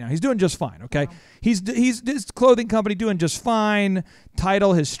right now. He's doing just fine, okay? Wow. He's his clothing company doing just fine.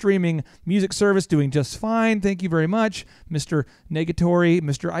 Tidal, his streaming music service, doing just fine. Thank you very much. Mr. Negatory,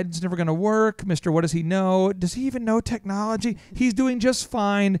 Mr. It's never going to work. Mr. What does he know? Does he even know technology? He's doing just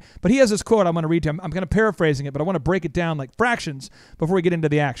fine. But he has this quote I'm going to read to him. I'm kind of paraphrasing it, but I want to break it down like fractions before we get into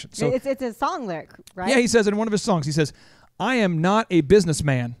the action. So it's a song lyric, right? Yeah, he says in one of his songs, he says, I am not a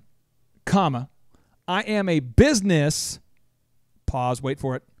businessman, comma, I am a business, pause, wait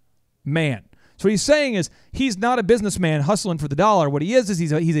for it, man. So what he's saying is he's not a businessman hustling for the dollar. What he is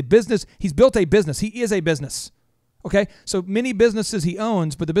he's a business. He's built a business. He is a business. Okay? So many businesses he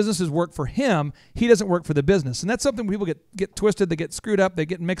owns, but the businesses work for him. He doesn't work for the business. And that's something people get twisted, they get screwed up, they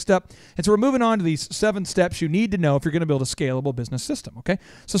get mixed up. And so we're moving on to these 7 steps you need to know if you're going to build a scalable business system. Okay?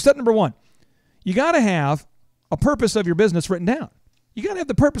 So step number 1, you got to have a purpose of your business written down. You got to have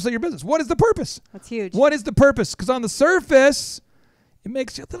the purpose of your business. What is the purpose? That's huge. What is the purpose? Because on the surface, it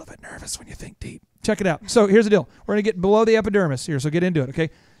makes you a little bit nervous when you think deep. Check it out. So here's the deal. We're going to get below the epidermis here, so get into it, okay?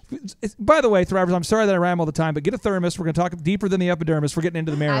 By the way, Thrivers, I'm sorry that I rhyme all the time, but get a thermos. We're going to talk deeper than the epidermis. We're getting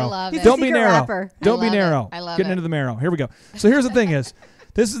into the marrow. I love it. Don't be narrow. Rapper. Don't be narrow. I love Getting into the marrow. Here we go. So here's the thing is,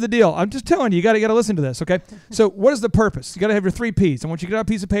 this is the deal. I'm just telling you, you got to listen to this, okay? So what is the purpose? You got to have your 3 Ps. I want you to get out a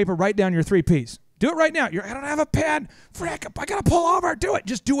piece of paper, write down your 3 Ps. Do it right now. I don't have a pen. Frick, I got to pull over. Do it.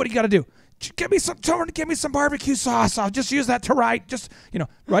 Just do what you got to do. Give me some barbecue sauce. I'll just use that to write. Just,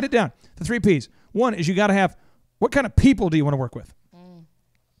 write it down. The 3 Ps. 1 is you got to have, what kind of people do you want to work with?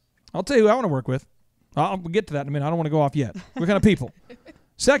 I'll tell you who I want to work with. I'll get to that in a minute. I don't want to go off yet. What kind of people?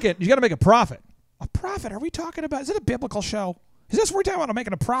 Second, you got to make a profit. A profit? Are we talking about, is it a biblical show? Is this we're talking about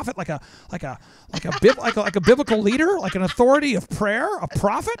making a prophet like a biblical leader, like an authority of prayer, a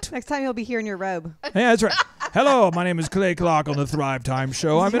prophet? Next time you'll be here in your robe. Yeah, that's right. Hello, my name is Clay Clark on the Thrivetime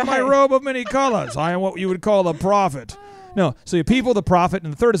Show. I'm in my robe of many colors. I am what you would call a prophet. No, so your people, the prophet,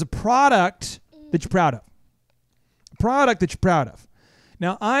 and the third is a product that you're proud of. A product that you're proud of.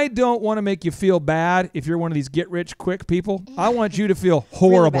 Now, I don't want to make you feel bad if you're one of these get-rich-quick people. I want you to feel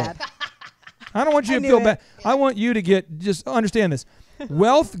horrible. Really bad. I don't want you to feel bad. I want you to just understand this.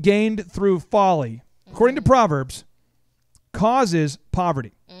 Wealth gained through folly, according to Proverbs, causes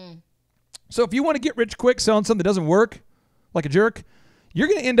poverty. So if you want to get rich quick selling something that doesn't work, like a jerk, you're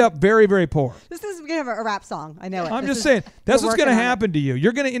going to end up very, very poor. This is going to have a rap song. I know it. I'm just saying, that's what's going to happen to you.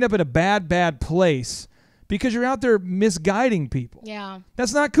 You're going to end up in a bad, bad place because you're out there misguiding people. Yeah.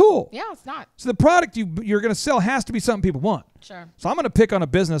 That's not cool. Yeah, it's not. So the product you're going to sell has to be something people want. Sure. So I'm going to pick on a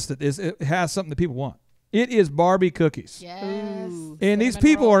business that it has something that people want. It is Barbie cookies. Yes. Ooh. And these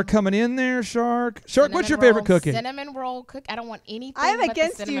people are coming in there, Shark. Shark, what's your favorite cookie? Cinnamon roll cookie. I don't want anything. I'm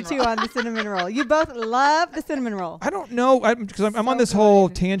against you two on the cinnamon roll. You both love the cinnamon roll. I don't know, because I'm on this whole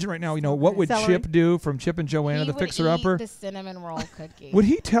tangent right now. You know, what would Chip do from Chip and Joanna, the Fixer Upper? The cinnamon roll cookie. Would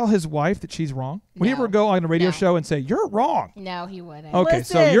he tell his wife that she's wrong? Would he ever go on a radio show and say, "You're wrong"? No, he wouldn't. Okay,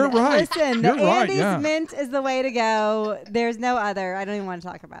 listen, so you're right. Listen, the Andes mint is the way to go. There's no other. I don't even want to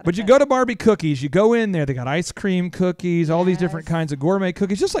talk about it. But you go to Barbie Cookies, you go in there, they got ice cream cookies, all these different kinds of gourmet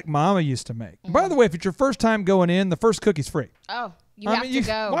cookies, just like Mama used to make. By the way, if it's your first time going in, the first cookie's free. Oh, you have to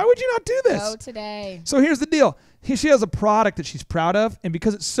go. Why would you not do this? Go today. So here's the deal. She has a product that she's proud of, and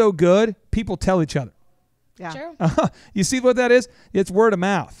because it's so good, people tell each other. Yeah. True. You see what that is? It's word of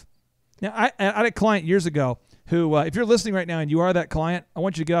mouth. Now, I had a client years ago who, if you're listening right now and you are that client, I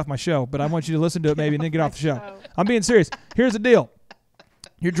want you to get off my show, but I want you to listen to it maybe and then get off the show. I'm being serious. Here's the deal.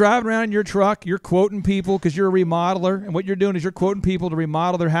 You're driving around in your truck, you're quoting people because you're a remodeler, and what you're doing is you're quoting people to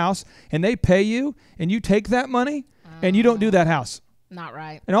remodel their house, and they pay you, and you take that money, and you don't do that house. Not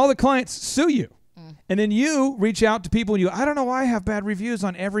right. And all the clients sue you. And then you reach out to people and I don't know why I have bad reviews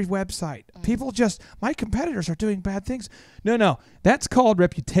on every website. People my competitors are doing bad things. No, that's called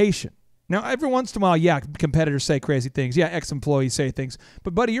reputation. Now, every once in a while, yeah, competitors say crazy things. Yeah, ex-employees say things.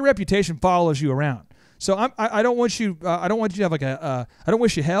 But, buddy, your reputation follows you around. So I don't want you. I don't want you to have I don't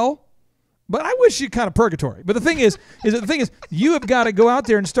wish you hell, but I wish you kind of purgatory. But the thing is you have got to go out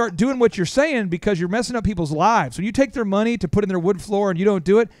there and start doing what you're saying because you're messing up people's lives. When you take their money to put in their wood floor and you don't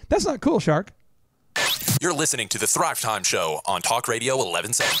do it, that's not cool, Shark. You're listening to the Thrivetime Show on Talk Radio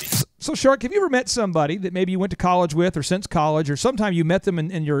 1170. So, Shark, have you ever met somebody that maybe you went to college with, or since college, or sometime you met them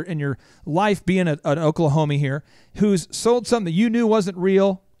in your life, being an Oklahoma here, who's sold something that you knew wasn't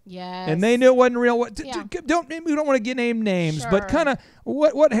real? Yes. And they knew it wasn't real. We don't want to name names, but kind of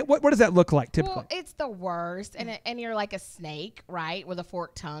what does that look like typically? Well, it's the worst, and you're like a snake, right, with a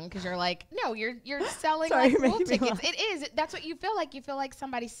forked tongue, because you're like, no, you're selling like pool tickets. It is. That's what you feel like. You feel like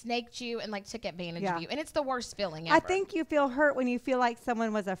somebody snaked you and like took advantage of you, and it's the worst feeling ever. I think you feel hurt when you feel like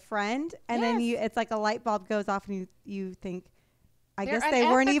someone was a friend, and then it's like a light bulb goes off, and you think, I guess they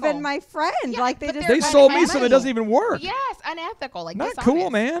weren't even my friend. Yeah, like they sold me something that doesn't even work. Yes, unethical. Like not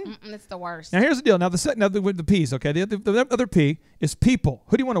cool, man. It's the worst. Now here's the deal. Now the P's. Okay, the other P is people.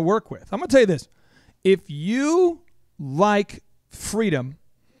 Who do you want to work with? I'm gonna tell you this. If you like freedom,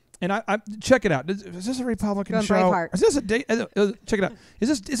 and I check it out. Is this a Republican show? Braveheart. Is this check it out?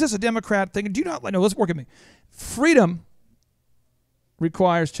 Is this a Democrat thing? Do you not? No, let's work at me. Freedom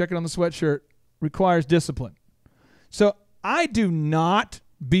requires, check it on the sweatshirt, requires discipline. So I do not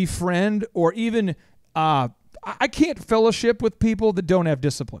befriend or even I can't fellowship with people that don't have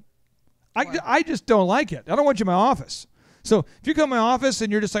discipline. I just don't like it. I don't want you in my office. So if you come to my office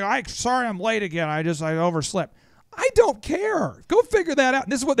and you're just like, sorry I'm late again. I overslept. I don't care. Go figure that out.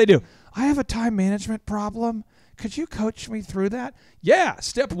 And this is what they do. I have a time management problem. Could you coach me through that? Yeah.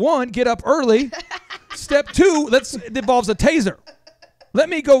 Step 1, get up early. Step 2, it involves a taser. Let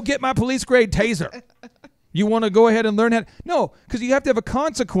me go get my police grade taser. You want to go ahead and learn how? No, because you have to have a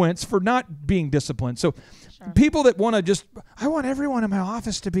consequence for not being disciplined. So people that want to I want everyone in my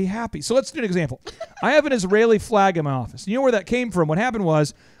office to be happy. So let's do an example. I have an Israeli flag in my office. You know where that came from? What happened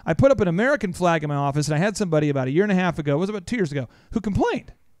was I put up an American flag in my office, and I had somebody about a year and a half ago, it was about 2 years ago, who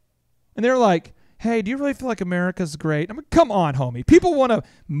complained. And they were like, hey, do you really feel like America's great? I'm like, come on, homie. People want to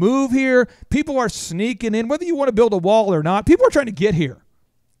move here. People are sneaking in. Whether you want to build a wall or not, people are trying to get here.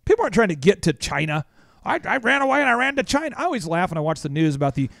 People aren't trying to get to China. I ran away and I ran to China. I always laugh when I watch the news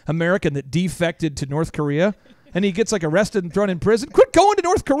about the American that defected to North Korea and he gets like arrested and thrown in prison. Quit going to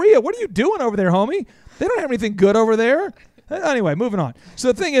North Korea. What are you doing over there, homie? They don't have anything good over there. Anyway, moving on.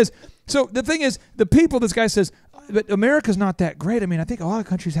 So the thing is, the people, this guy says, but America's not that great. I mean, I think a lot of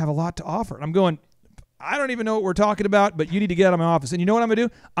countries have a lot to offer. And I'm going, I don't even know what we're talking about, but you need to get out of my office. And you know what I'm going to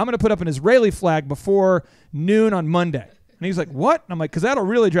do? I'm going to put up an Israeli flag before noon on Monday. And he's like, what? And I'm like, because that'll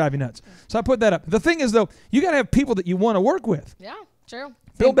really drive you nuts. So I put that up. The thing is, though, you got to have people that you want to work with. Yeah, true.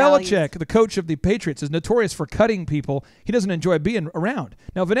 Bill Belichick, the coach of the Patriots, is notorious for cutting people he doesn't enjoy being around.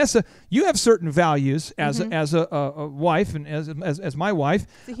 Now, Vanessa, you have certain values as a wife and as my wife.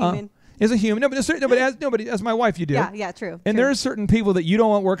 As a human. As a human. As my wife, you do. Yeah, true. And there are certain people that you don't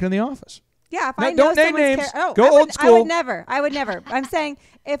want working in the office. Yeah, if I know don't name names. Go old school. I would never. I'm saying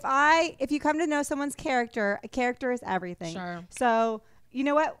if you come to know someone's character, a character is everything. Sure. So you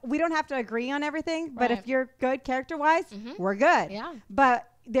know what? We don't have to agree on everything, but if you're good character-wise, we're good. Yeah. But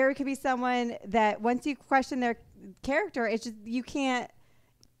there could be someone that once you question their character, it's just you can't.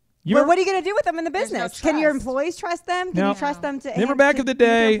 Well, what are you going to do with them in the business? Can your employees trust them? Can you trust them to? Remember back in the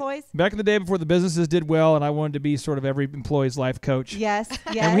day before the businesses did well, and I wanted to be sort of every employee's life coach. Yes.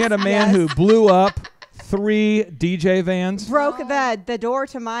 And we had a man who blew up 3 DJ vans, broke the door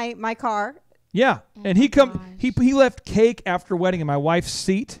to my car. Yeah, and he left cake after wedding in my wife's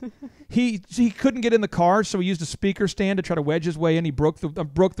seat. He couldn't get in the car, so he used a speaker stand to try to wedge his way in. He broke the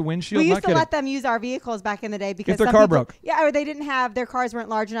windshield. We used to let them use our vehicles back in the day because if their car broke. Yeah, or they didn't have their cars weren't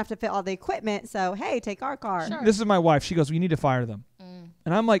large enough to fit all the equipment. So hey, take our car. Sure. This is my wife. She goes, "You need to fire them,"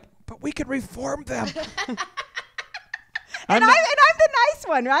 and I'm like, "But we could reform them." I'm the nice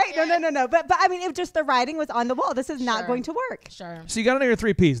one, right? No. But I mean, if just the writing was on the wall, this is not going to work. Sure. So you got to know your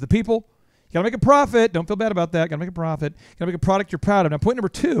 3 Ps. The people. You got to make a profit. Don't feel bad about that. Got to make a profit. Got to make a product you're proud of. Now, point number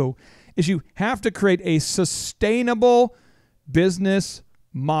 2 is you have to create a sustainable business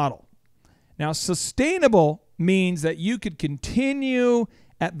model. Now, sustainable means that you could continue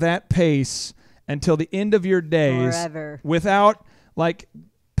at that pace until the end of your days without, like,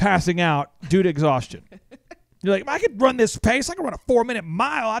 passing out due to exhaustion. You're like, if I could run this pace, I could run a 4-minute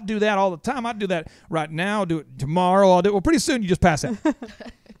mile. I'd do that all the time. I'd do that right now. I'll do it tomorrow. I'll do it. Well, pretty soon you just pass out.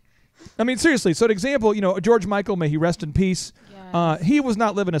 I mean, seriously. So, an example, George Michael, may he rest in peace. Yes. He was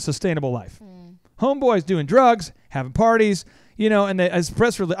not living a sustainable life. Homeboy's doing drugs, having parties, and as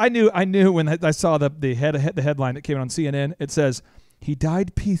press release, I knew when I saw the headline that came out on CNN. It says, he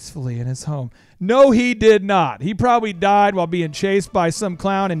died peacefully in his home. No, he did not. He probably died while being chased by some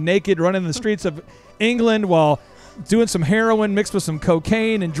clown and naked running the streets of England while doing some heroin mixed with some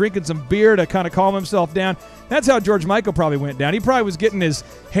cocaine and drinking some beer to kind of calm himself down. That's how George Michael probably went down. He probably was getting his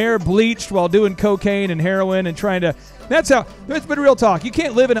hair bleached while doing cocaine and heroin and trying to... That's been real talk. You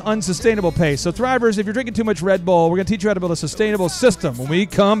can't live at an unsustainable pace. So Thrivers, if you're drinking too much Red Bull, we're going to teach you how to build a sustainable system when we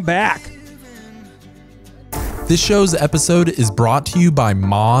come back. This show's episode is brought to you by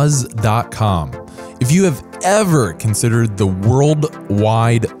Moz.com. If you have ever considered the World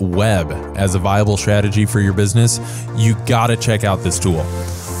Wide Web as a viable strategy for your business, you gotta check out this tool.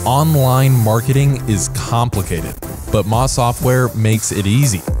 Online marketing is complicated, but Moz software makes it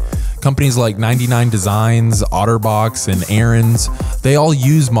easy. Companies like 99 Designs, Otterbox, and Aaron's, they all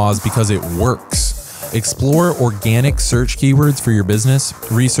use Moz because it works. Explore organic search keywords for your business,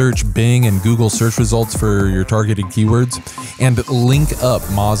 research Bing and Google search results for your targeted keywords, and link up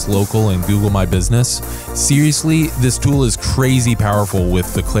Moz Local and Google My Business. Seriously, this tool is crazy powerful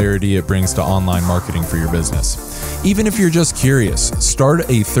with the clarity it brings to online marketing for your business. Even if you're just curious, start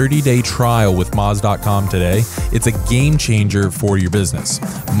a 30-day trial with Moz.com today. It's a game changer for your business.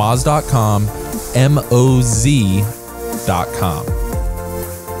 Moz.com, MOZ.com.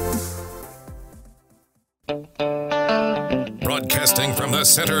 Broadcasting from the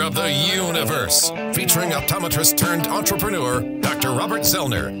center of the universe, featuring optometrist turned entrepreneur, Dr. Robert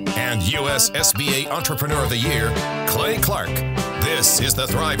Zellner, and U.S. SBA Entrepreneur of the Year, Clay Clark. This is the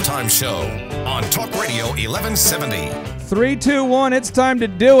Thrivetime Show on Talk Radio 1170. 3, 2, 1, it's time to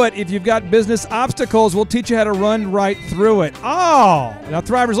do it. If you've got business obstacles, we'll teach you how to run right through it. Oh, now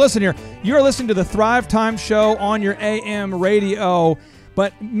Thrivers, listen here. You're listening to the Thrivetime Show on your AM radio.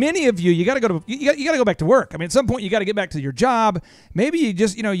 But many of you got to go back to work. I mean, at some point, you got to get back to your job. Maybe you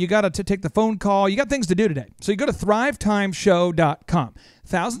just, you got to take the phone call. You got things to do today. So you go to thrivetimeshow.com.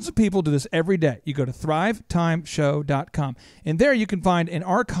 Thousands of people do this every day. You go to thrivetimeshow.com. And there you can find an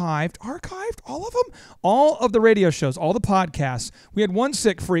archived, all of them? All of the radio shows, all the podcasts. We had one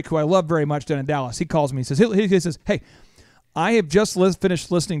sick freak who I love very much down in Dallas. He calls me. He says, hey, I have just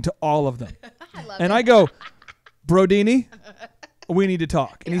finished listening to all of them. I love and it. I go, Brodini, we need to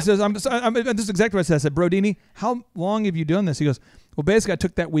talk. And he says, this is exactly what I said. I said, Brodini, how long have you done this? He goes, well, basically, I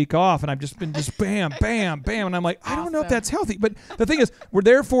took that week off, and I've just been bam, bam, bam. And I'm like, I don't know if that's healthy. But the thing is, we're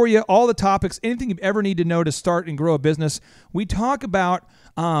there for you, all the topics, anything you ever need to know to start and grow a business. We talk about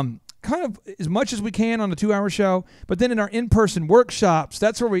kind of as much as we can on the 2-hour show. But then in our in-person workshops,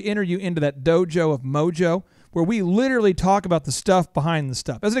 that's where we enter you into that dojo of mojo, where we literally talk about the stuff behind the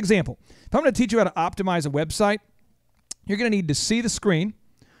stuff. As an example, if I'm going to teach you how to optimize a website, you're going to need to see the screen.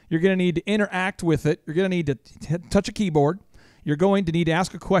 You're going to need to interact with it. You're going to need to touch a keyboard. You're going to need to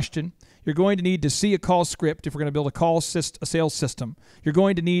ask a question. You're going to need to see a call script if we're going to build a sales system. You're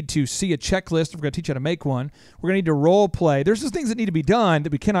going to need to see a checklist if we're going to teach you how to make one. We're going to need to role play. There's just things that need to be done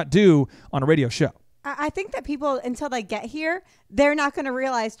that we cannot do on a radio show. I think that people, until they get here, they're not going to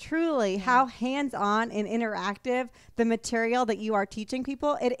realize truly how hands-on and interactive the material that you are teaching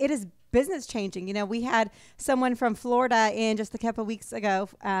people. It is business changing. You know, we had someone from Florida in just a couple of weeks ago,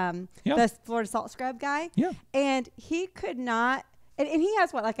 the Florida Salt Scrub guy. Yeah. And he could not, and he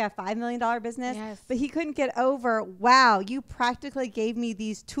has what, like a $5 million business, yes. but he couldn't get over, wow, you practically gave me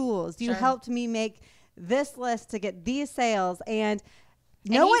these tools. You helped me make this list to get these sales. And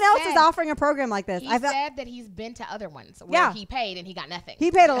no one else is offering a program like this. He said that he's been to other ones where he paid and he got nothing.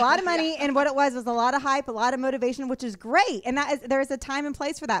 He paid a lot of money, and what it was a lot of hype, a lot of motivation, which is great. And there is a time and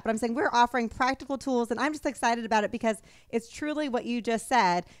place for that. But I'm saying we're offering practical tools, and I'm just excited about it because it's truly what you just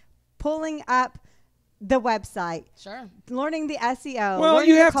said, pulling up the website, learning the SEO. Well,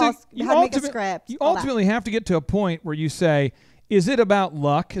 you have to make a script. You ultimately have to get to a point where you say, is it about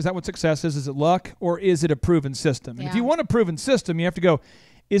luck? Is that what success is? Is it luck, or is it a proven system? And if you want a proven system, you have to go,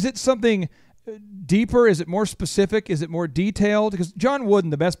 is it something deeper? Is it more specific? Is it more detailed? Because John Wooden,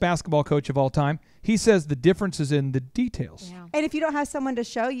 the best basketball coach of all time, he says the difference is in the details. Yeah. And if you don't have someone to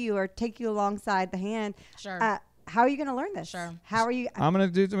show you or take you alongside the hand, how are you going to learn this? Sure. How are you? I'm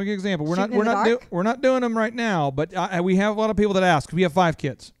going to give an example. We're not doing them right now, but we have a lot of people that ask. We have 5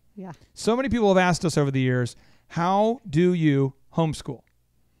 kids. Yeah. So many people have asked us over the years, how do you homeschool?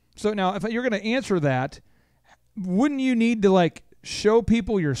 So now, if you're going to answer that, wouldn't you need to like show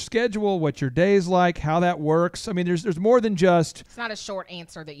people your schedule, what your day's like, how that works? I mean, there's more than just. It's not a short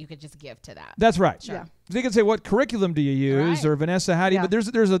answer that you could just give to that. That's right. Sure. Yeah. They can say, what curriculum do you use, or Vanessa, how do you?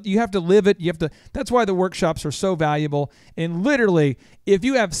 But you have to live it. You have to. That's why the workshops are so valuable. And literally, if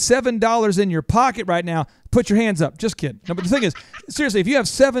you have $7 in your pocket right now, put your hands up. Just kidding. No, but the thing is, seriously, if you have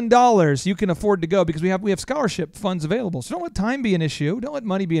 $7, you can afford to go because we have scholarship funds available. So don't let time be an issue. Don't let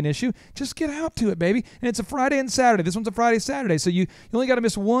money be an issue. Just get out to it, baby. And it's a Friday and Saturday. This one's a Friday, Saturday. So you only got to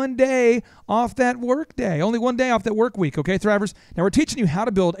miss one day off that work day. Only one day off that work week. Okay, Thrivers? Now we're teaching you how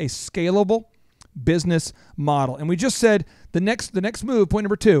to build a scalable business model. And we just said the next move, point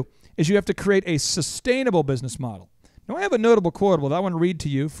number 2, is you have to create a sustainable business model. Now, I have a notable quotable that I want to read to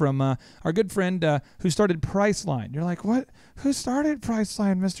you from our good friend who started Priceline. You're like, what? Who started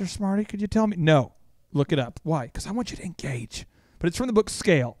Priceline, Mr. Smarty? Could you tell me? No. Look it up. Why? Because I want you to engage. But it's from the book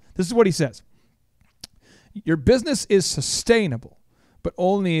Scale. This is what he says. Your business is sustainable, but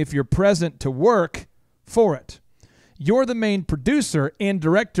only if you're present to work for it. You're the main producer and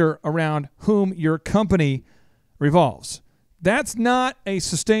director around whom your company revolves. That's not a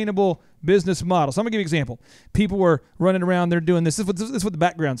sustainable business model. So I'm going to give you an example. People were running around, they're doing this. This is what the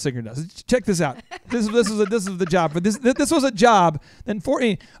background singer does. Check this out. This is the job. But this was a job. Then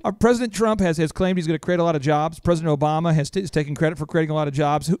President Trump has claimed he's going to create a lot of jobs. President Obama is taking credit for creating a lot of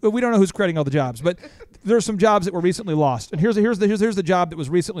jobs. We don't know who's creating all the jobs, but there's some jobs that were recently lost. And here's the job that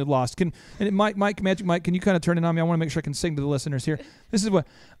was recently lost. Magic Mike, can you kind of turn it on me? I want to make sure I can sing to the listeners here. This is what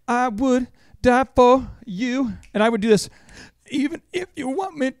I would die for you, and I would do this. Even if you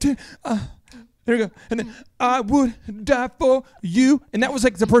want me to, there you go. And then I would die for you, and that was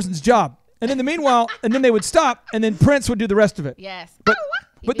like the person's job. And then and then they would stop, and then Prince would do the rest of it. Yes.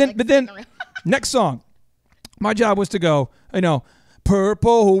 But then next song, my job was to go,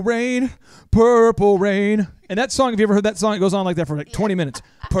 purple rain, and that song. Have you ever heard that song? It goes on like that for like 20 minutes.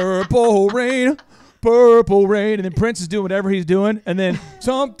 Purple rain. And then Prince is doing whatever he's doing, and then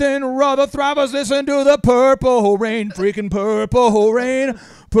something rather Thrivers, listen to the purple rain, freaking purple rain.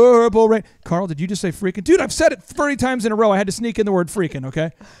 Carl, did you just say freaking? Dude, I've said it 30 times in a row. I had to sneak in the word freaking,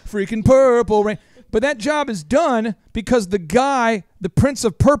 okay? Freaking purple rain. But that job is done because the guy, the Prince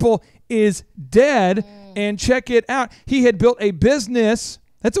of Purple, is dead, and check it out. He had built a business.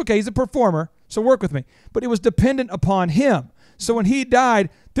 That's okay. He's a performer, so work with me. But it was dependent upon him. So when he died,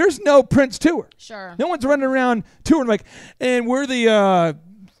 there's no Prince tour. Sure. No one's running around touring like, and we're the,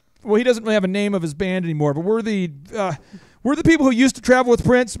 well, he doesn't really have a name of his band anymore, but we're the people who used to travel with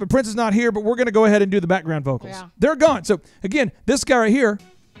Prince, but Prince is not here, but we're going to go ahead and do the background vocals. Yeah. They're gone. So again, this guy right here,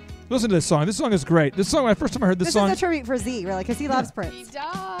 listen to this song. This song is great. This song, the first time I heard this song. This is a tribute for Z, really, because he loves Prince. He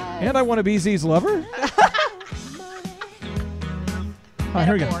does. And I want to be Z's lover. All right,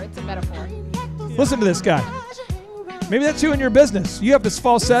 here we go. It's a metaphor. Listen to this guy. Maybe that's you in your business. You have this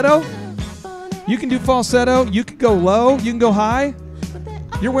falsetto. You can do falsetto. You can go low. You can go high.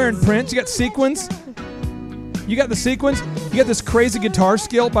 You're wearing Prince. You got sequins. You got the sequins. You got this crazy guitar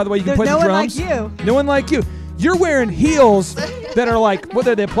skill. By the way, you can play the drums. No one like you. No one like you. You're wearing heels that are like, what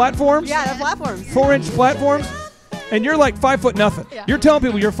are they, platforms? Yeah, they're platforms. 4-inch platforms. And you're like 5 foot nothing. Yeah. You're telling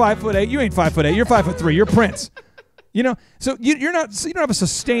people you're 5'8". You ain't 5'8". You're 5'3". You're Prince. So you don't have a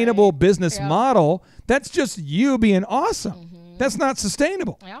sustainable business model. That's just you being awesome. Mm-hmm. That's not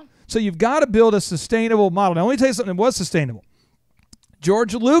sustainable. Yeah. So you've got to build a sustainable model. Now, let me tell you something that was sustainable.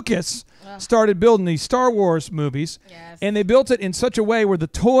 George Lucas started building these Star Wars movies, and they built it in such a way where the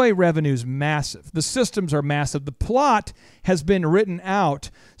toy revenue is massive. The systems are massive. The plot has been written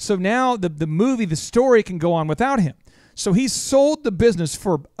out. So now the movie, the story can go on without him. So he sold the business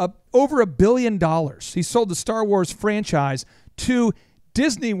for over $1 billion. He sold the Star Wars franchise to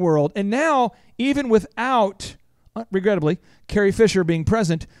Disney World. And now, even without, regrettably, Carrie Fisher being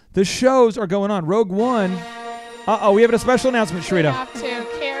present, the shows are going on. Rogue One. We have a special announcement, Sharita. We have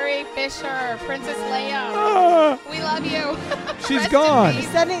to. Carrie Fisher, Princess Leia. We love you. She's gone.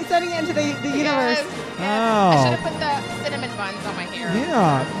 Sending it into the universe. Yes. I should have put the cinnamon buns on my hair.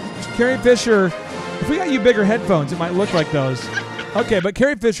 Yeah. Carrie Fisher, if we got you bigger headphones, it might look like those. Okay, but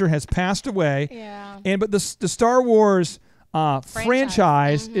Carrie Fisher has passed away. Yeah. But the Star Wars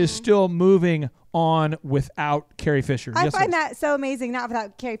franchise is still moving on without Carrie Fisher. I find that so amazing, not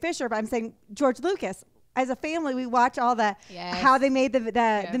without Carrie Fisher, but I'm saying George Lucas. As a family, we watch all how they made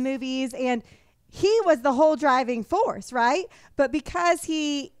the movies, and he was the whole driving force, right? But because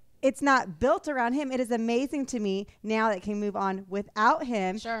it's not built around him, it is amazing to me now that it can move on without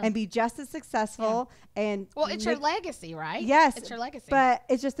him and be just as successful. And it's your legacy, right? Yes, it's your legacy. But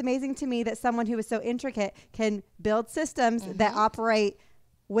it's just amazing to me that someone who is so intricate can build systems that operate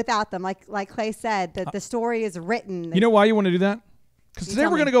without them. Like Clay said, the story is written. You know why you want to do that? Because today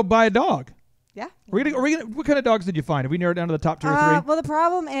we're going to go buy a dog. Yeah. What kind of dogs did you find? Have we narrowed down to the top 2 or 3? Well, the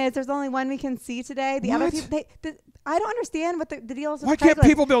problem is there's only one we can see today. The other people, I don't understand what the deal is with Why can't Craigslist.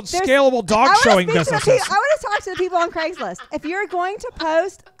 People build scalable dog showing businesses? I want to talk to the people on Craigslist. If you're going to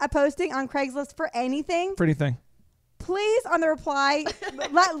post a posting on Craigslist for anything, please on the reply,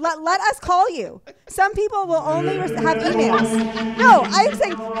 let us call you. Some people will only have emails. No, I'm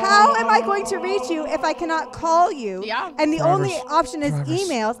saying, how am I going to reach you if I cannot call you? Yeah. And the only option is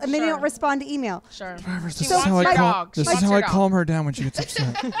emails, and then you don't respond to email. Sure. This is how I calm her down when she gets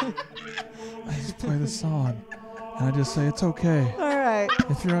upset. I just play the song, and I just say, it's okay. All right.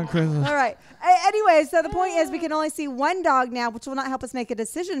 If you're on Craigslist. All right. Anyway, so the point is we can only see one dog now, which will not help us make a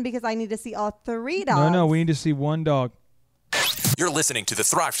decision because I need to see all 3 dogs. No, we need to see one dog. You're listening to the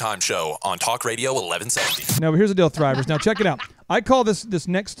Thrivetime Show on Talk Radio 1170. Now, here's the deal, Thrivers. Now, check it out. I call this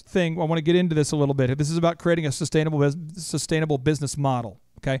next thing, I want to get into this a little bit. This is about creating a sustainable business model,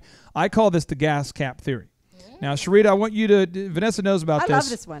 okay? I call this the gas cap theory. Now, Sharita, I want you to, Vanessa knows about this. I love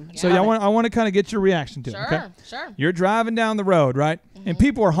this one. So I want to kind of get your reaction to it, okay? Sure. You're driving down the road, right? And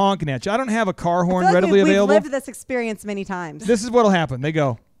people are honking at you. I don't have a car horn readily available. We've lived this experience many times. This is what will happen. They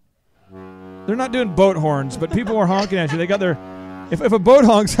go, they're not doing boat horns, but people are honking at you. They got their, if a boat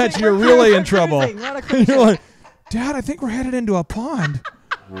honks at you, you're really in trouble. You're like, Dad, I think we're headed into a pond.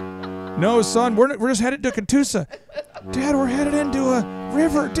 No, son, we're just headed to Catoosa. Dad, we're headed into a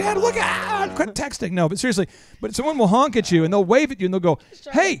river. Dad, look out! Quit texting. No, but seriously, but someone will honk at you and they'll wave at you and they'll go,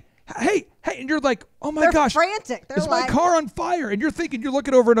 hey, and you're like, oh my gosh, frantic. Is my car on fire? And you're thinking, you're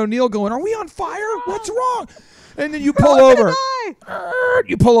looking over at O'Neill going, are we on fire? What's wrong? And then you pull over.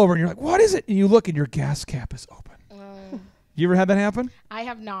 You pull over and you're like, what is it? And you look and your gas cap is open. You ever had that happen? I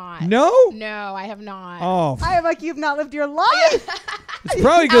have not. No? No, I have not. Oh. I am like, you've not lived your life. It's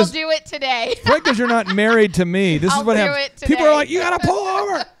probably because I'll do it today. Probably because you're not married to me. This is what happens. People are like, you gotta pull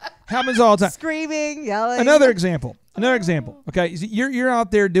over. Happens all the time. Screaming, yelling. Another example. Okay, you're out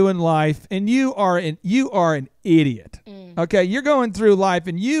there doing life, and you are an idiot. Okay, you're going through life,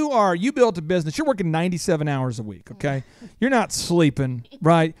 and you built a business. You're working 97 hours a week. Okay, you're not sleeping,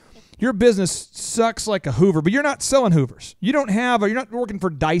 right? Your business sucks like a Hoover, but you're not selling Hoovers. You're not working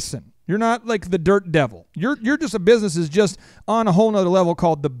for Dyson. You're not like the dirt devil. You're just a business is just on a whole nother level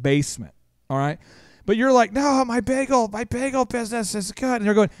called the basement. All right. But you're like, no, my bagel business is good. And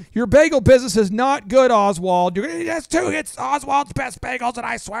they're going, your bagel business is not good, Oswald. It's Oswald's best bagels, and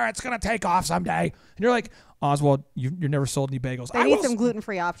I swear it's going to take off someday. And you're like, Oswald, you've never sold any bagels. They need some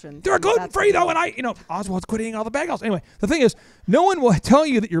gluten-free options. They're gluten-free, though, and Oswald's quit eating all the bagels. Anyway, the thing is, no one will tell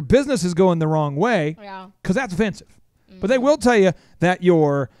you that your business is going the wrong way because that's offensive. But they will tell you that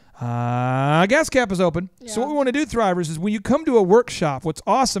your gas cap is open. Yeah. So what we want to do, Thrivers, is when you come to a workshop, what's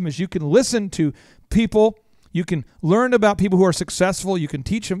awesome is you can listen to people. You can learn about people who are successful. You can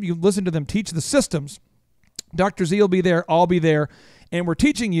teach them. You can listen to them teach the systems. Dr. Z will be there. I'll be there. And we're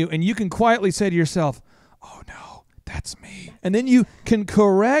teaching you, and you can quietly say to yourself, oh, no, that's me. And then you can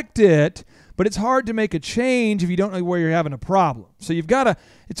correct it, but it's hard to make a change if you don't know where you're having a problem. So you've got to,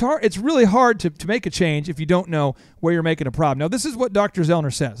 it's really hard to make a change if you don't know where you're making a problem. Now, this is what Dr.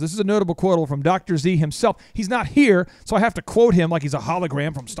 Zellner says. This is a notable quote from Dr. Z himself. He's not here, so I have to quote him like he's a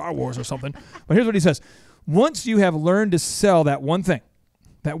hologram from Star Wars or something. But here's what he says. Once you have learned to sell that one thing,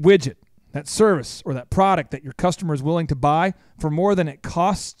 that widget, that service or that product that your customer is willing to buy for more than it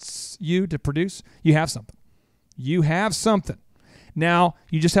costs you to produce, you have something. You have something. Now,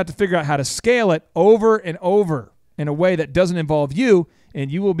 you just have to figure out how to scale it over and over in a way that doesn't involve you,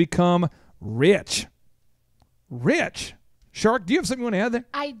 and you will become rich. Rich. Shark, do you have something you want to add there?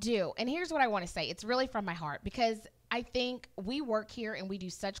 I do. And here's what I want to say. It's really from my heart, because I think we work here and we do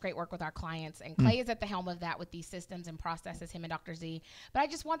such great work with our clients, and Clay is at the helm of that with these systems and processes, him and Dr. Z. But I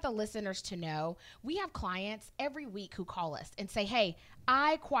just want the listeners to know we have clients every week who call us and say, hey,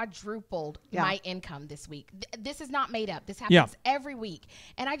 I quadrupled my income this week. This is not made up. This happens every week.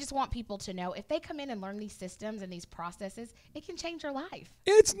 And I just want people to know if they come in and learn these systems and these processes, it can change their life.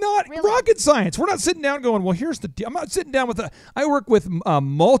 It's not rocket science. We're not sitting down going, well, here's the deal. I'm not sitting down with I work with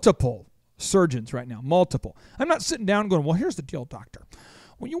multiple surgeons right now, multiple. I'm not sitting down going, well, here's the deal, doctor.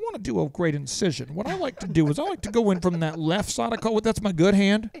 When you want to do a great incision, what I like to do is I like to go in from that left side. That's my good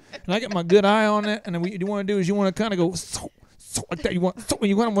hand, and I get my good eye on it. And then what you want to do is you want to kind of go like that. You want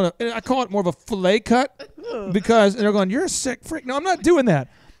to. I call it more of a fillet cut, because they're going, you're a sick freak. No, I'm not doing that.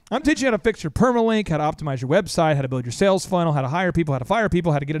 I'm teaching you how to fix your permalink, how to optimize your website, how to build your sales funnel, how to hire people, how to fire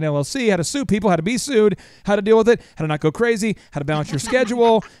people, how to get an LLC, how to sue people, how to be sued, how to deal with it, how to not go crazy, how to balance your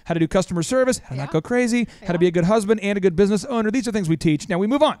schedule, how to do customer service, how to not go crazy, how to be a good husband and a good business owner. These are things we teach. Now we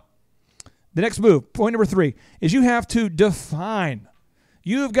move on. The next move, point number 3, is you have to define.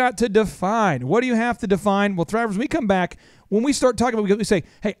 You've got to define. What do you have to define? Well, Thrivers, when we come back, when we start talking about it, we say,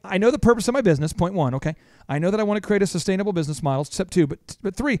 hey, I know the purpose of my business, point 1, okay? I know that I want to create a sustainable business model, step 2.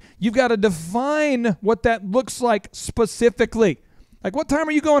 But 3, you've got to define what that looks like specifically. Like, what time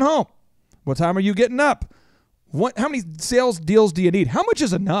are you going home? What time are you getting up? How many sales deals do you need? How much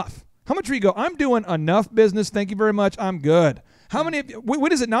is enough? How much do you go, I'm doing enough business, thank you very much, I'm good. How many?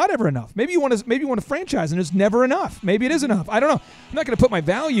 When is it not ever enough? Maybe you want to franchise and it's never enough. Maybe it is enough. I don't know. I'm not going to put my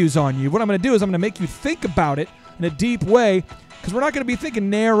values on you. What I'm going to do is I'm going to make you think about it in a deep way, because we're not going to be thinking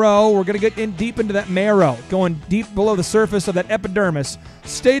narrow. We're going to get in deep into that marrow, going deep below the surface of that epidermis.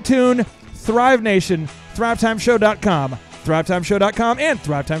 Stay tuned. Thrive Nation, ThriveTimeShow.com, ThriveTimeShow.com, and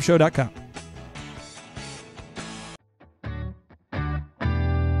ThriveTimeShow.com.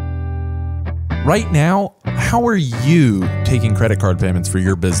 Right now, how are you taking credit card payments for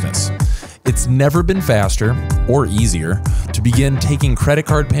your business? It's never been faster or easier to begin taking credit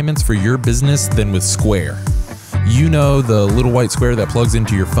card payments for your business than with Square. You know the little white square that plugs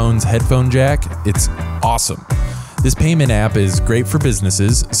into your phone's headphone jack? It's awesome. This payment app is great for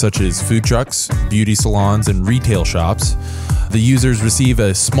businesses such as food trucks, beauty salons, and retail shops. The users receive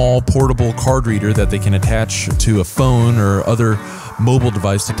a small portable card reader that they can attach to a phone or other mobile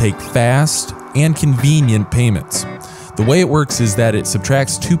device to take fast and convenient payments. The way it works is that it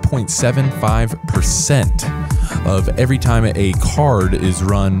subtracts 2.75% of every time a card is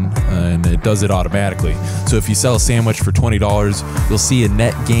run, and it does it automatically. So if you sell a sandwich for $20, you'll see a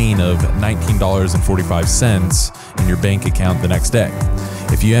net gain of $19.45 in your bank account the next day.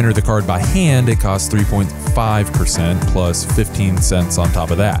 If you enter the card by hand, it costs 3.5% plus 15 cents on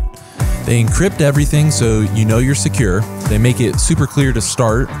top of that. They encrypt everything so you know you're secure. They make it super clear to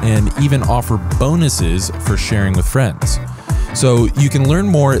start and even offer bonuses for sharing with friends. So you can learn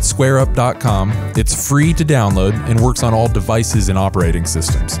more at squareup.com. It's free to download and works on all devices and operating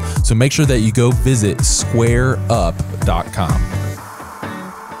systems. So make sure that you go visit squareup.com.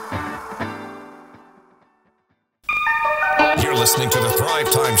 You're listening to the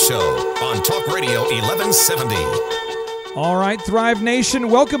Thrivetime Show on Talk Radio 1170. All right, Thrive Nation,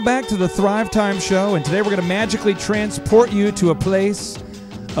 welcome back to the Thrivetime Show. And today we're going to magically transport you to a place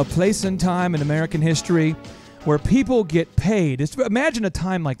in time in American history where people get paid. Imagine a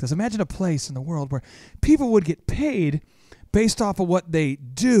time like this. Imagine a place in the world where people would get paid based off of what they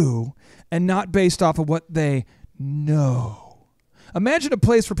do and not based off of what they know. Imagine a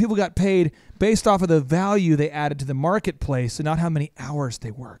place where people got paid based off of the value they added to the marketplace and not how many hours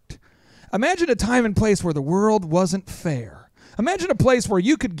they worked. Imagine a time and place where the world wasn't fair. Imagine a place where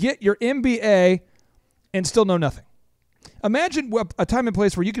you could get your MBA and still know nothing. Imagine a time and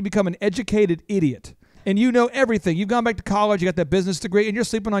place where you could become an educated idiot and you know everything. You've gone back to college, you got that business degree, and you're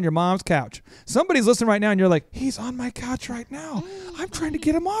sleeping on your mom's couch. Somebody's listening right now and you're like, he's on my couch right now. I'm trying to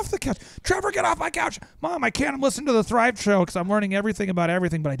get him off the couch. Trevor, get off my couch. Mom, I can't listen to the Thrive Show because I'm learning everything about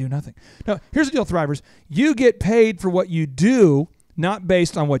everything, but I do nothing. Now, here's the deal, Thrivers. You get paid for what you do, not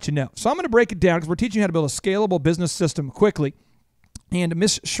based on what you know. So I'm going to break it down because we're teaching you how to build a scalable business system quickly. and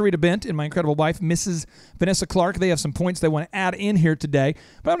Miss Sharita Bent and my incredible wife, Mrs. Vanessa Clark. They have some points they want to add in here today.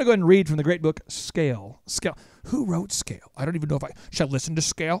 But I'm going to go ahead and read from the great book, Scale. Scale. Who wrote Scale? I don't even know if I should listen to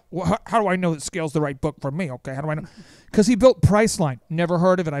Scale. Well, how do I know that Scale's the right book for me? Okay, how do I know? Because he built Priceline. Never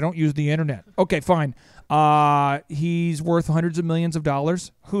heard of it. I don't use the internet. Okay, fine. He's worth hundreds of millions of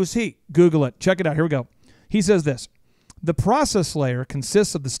dollars. Who is he? Google it. Check it out. Here we go. He says this. The process layer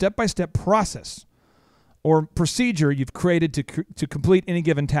consists of the step-by-step process or procedure you've created to complete any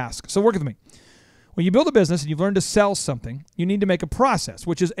given task. So work with me. When you build a business and you've learned to sell something, you need to make a process,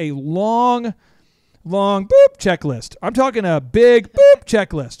 which is a long boop checklist. I'm talking a big boop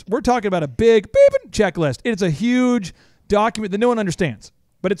checklist. We're talking about a big boop checklist. It's a huge document that no one understands,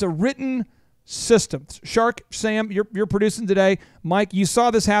 but it's a written system. Shark, Sam, you're producing today. Mike, you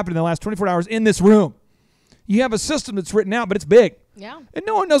saw this happen in the last 24 hours in this room. You have a system that's written out, but it's big. Yeah. And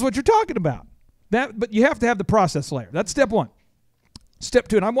no one knows what you're talking about. But you have to have the process layer. That's step one. Step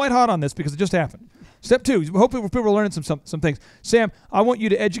two, and I'm white hot on this because it just happened. Step two, hopefully people are learning some things. Sam, I want you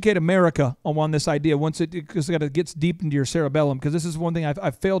to educate America on this idea because it gets deep into your cerebellum, because this is one thing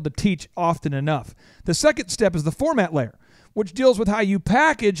I've failed to teach often enough. The second step is the format layer, which deals with how you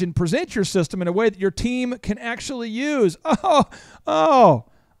package and present your system in a way that your team can actually use. Oh,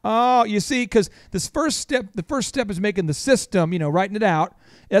 you see, because the first step is making the system, writing it out.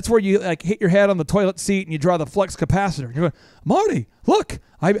 That's where you hit your head on the toilet seat and you draw the flux capacitor. You're going, Marty, look,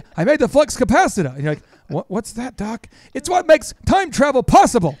 I made the flux capacitor. And you're like, what's that, Doc? It's what makes time travel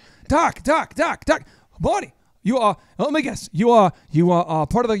possible. Doc. Marty, you are, let me guess, you are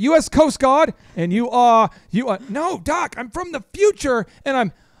part of the U.S. Coast Guard, and you are, no, Doc, I'm from the future,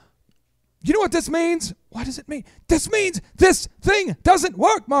 and you know what this means? What does it mean? This means this thing doesn't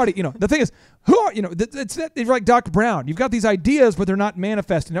work, Marty. The thing is, you're like Dr. Brown. You've got these ideas, but they're not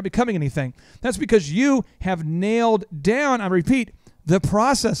manifesting, not becoming anything. That's because you have nailed down, I repeat, the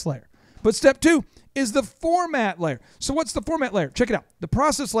process layer. But step two is the format layer. So what's the format layer? Check it out. The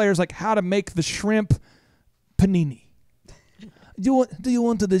process layer is like how to make the shrimp panini. Do you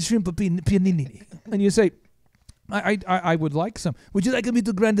want the shrimp panini? And you say, I would like some. Would you like me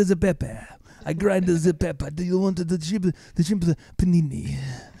to grind the pepper? I grind the pepper. Do you want the shrimp panini?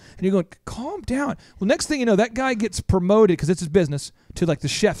 And you're going, calm down. Well, next thing you know, that guy gets promoted, because it's his business, to the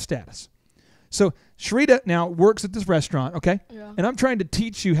chef status. So Sharita now works at this restaurant, okay? Yeah. And I'm trying to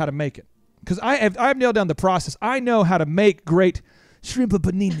teach you how to make it, because I've nailed down the process. I know how to make great shrimp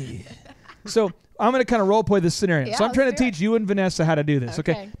panini. So I'm going to kind of role play this scenario. Yeah, so I'm trying to teach you and Vanessa how to do this,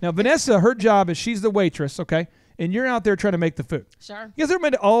 okay? Now, Vanessa, her job is she's the waitress, okay? And you're out there trying to make the food. Sure. You guys ever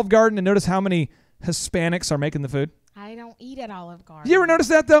been to Olive Garden and notice how many Hispanics are making the food? I don't eat at Olive Garden. You ever notice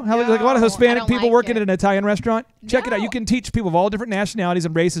that, though? How a lot of Hispanic people working at an Italian restaurant? Check it out. You can teach people of all different nationalities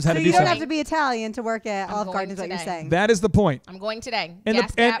and races how to do something. So you don't have to be Italian to work at Olive Garden is what you're saying. That is the point. I'm going today.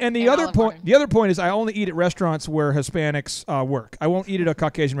 And the other point is I only eat at restaurants where Hispanics work. I won't eat at a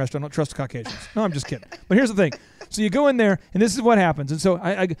Caucasian restaurant. I don't trust Caucasians. No, I'm just kidding. But here's the thing. So you go in there, and this is what happens. And so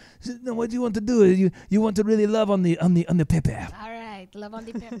I what do you want to do? You want to really love on the pepper. All right. Love on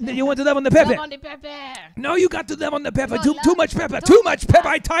the pepper. You want to love on the pepper. Love on the pepper. No, you got to love on the pepper. Too much pepper. Too much pepper.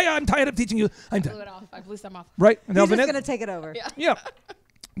 I'm tired of teaching you. I blew it off. I blew some off. Right. Now, He's just going to take it over. Yeah.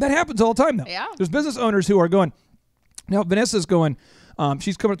 That happens all the time, though. Yeah. There's business owners who are going. Now, Vanessa's going.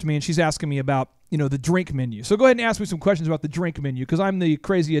 She's coming up to me and she's asking me about, the drink menu. So go ahead and ask me some questions about the drink menu, because I'm the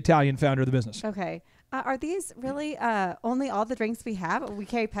crazy Italian founder of the business. Okay. Are these really only all the drinks we have? We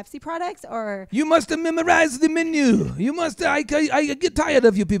carry Pepsi products, or? You must memorize the menu. You must. I get tired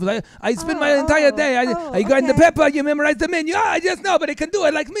of you people. I spend my entire day. I grind the pepper. You memorize the menu. I just nobody can do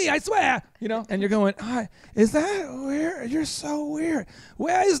it like me. I swear. And you're going. Is that weird? You're so weird.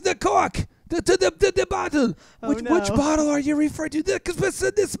 Where is the cork? The bottle. Which bottle are you referring to?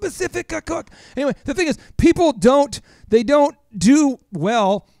 This specific cork. Anyway, the thing is, people don't do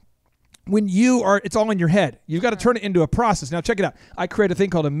well when it's all in your head. You've got to turn it into a process. Now check it out. I create a thing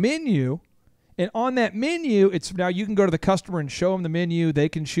called a menu, and on that menu, now you can go to the customer and show them the menu. They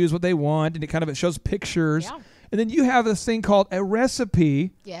can choose what they want, and it shows pictures. Yeah. And then you have this thing called a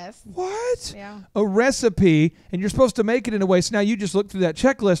recipe. Yes. What? Yeah. A recipe, and you're supposed to make it in a way. So now you just look through that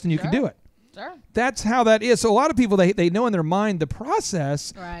checklist and you can do it. Sure. That's how that is. So a lot of people, they know in their mind the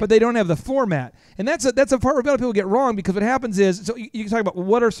process, but they don't have the format. And that's a part where a lot of people get wrong, because what happens is, so you can talk about,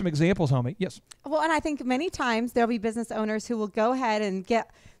 what are some examples, homie? Yes. Well, and I think many times there'll be business owners who will go ahead and get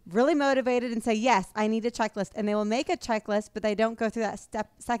really motivated and say, yes, I need a checklist. And they will make a checklist, but they don't go through that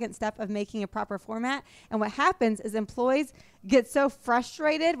second step of making a proper format. And what happens is employees get so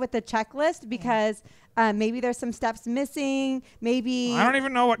frustrated with the checklist because maybe there's some steps missing. Maybe I don't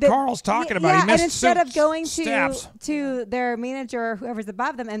even know what Carl's talking about. Yeah, he missed and instead of going steps. to their manager or whoever's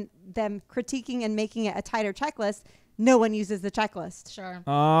above them and them critiquing and making it a tighter checklist, no one uses the checklist. Sure.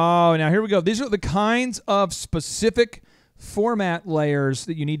 Oh, now here we go. These are the kinds of specific format layers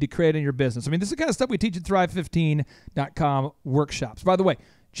that you need to create in your business. I mean, this is the kind of stuff we teach at Thrive15.com workshops. By the way,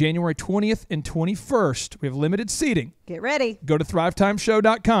 January 20th and 21st, we have limited seating. Get ready. Go to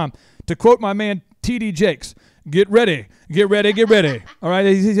thrivetimeshow.com. To quote my man T.D. Jakes, get ready, get ready, get ready. All right,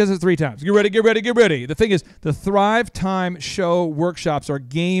 he says it 3 times. Get ready, get ready, get ready. The thing is, the Thrive Time Show workshops are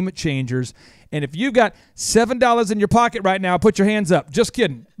game changers. And if you've got $7 in your pocket right now, put your hands up. Just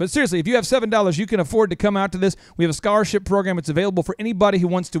kidding. But seriously, if you have $7, you can afford to come out to this. We have a scholarship program. It's available for anybody who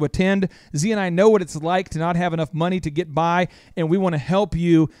wants to attend. Z and I know what it's like to not have enough money to get by, and we want to help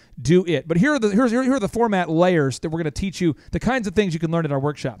you do it. But here are the format layers that we're going to teach you, the kinds of things you can learn at our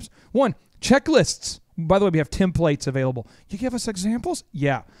workshops. 1, checklists. By the way, we have templates available. You give us examples?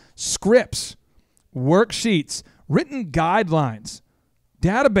 Yeah. Scripts, worksheets, written guidelines,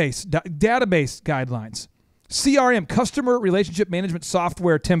 database guidelines, CRM, customer relationship management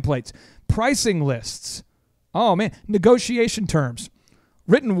software templates, pricing lists. Oh, man. Negotiation terms,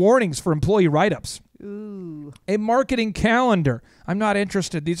 written warnings for employee write-ups. Ooh. A marketing calendar. I'm not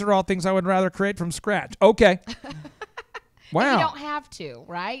interested. These are all things I would rather create from scratch. Okay. Wow. And you don't have to,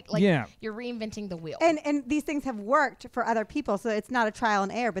 right? Like, yeah. You're reinventing the wheel. And these things have worked for other people, so it's not a trial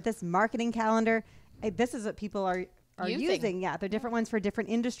and error. But this marketing calendar, this is what people are using. Yeah, they're different ones for different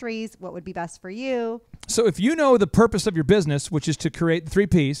industries. What would be best for you? So if you know the purpose of your business, which is to create the 3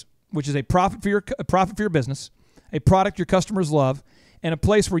 Ps, which is a profit for your business, a product your customers love, and a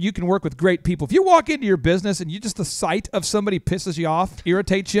place where you can work with great people. If you walk into your business and the sight of somebody pisses you off,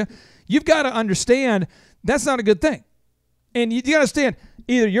 irritates you, you've got to understand that's not a good thing. And you got to understand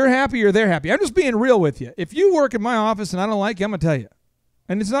either you're happy or they're happy. I'm just being real with you. If you work in my office and I don't like you, I'm going to tell you.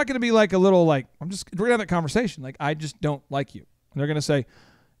 And it's not going to be like a little we're going to have that conversation. Like, I just don't like you. And they're going to say,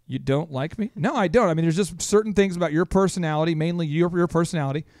 you don't like me? No, I don't. I mean, there's just certain things about your personality, mainly your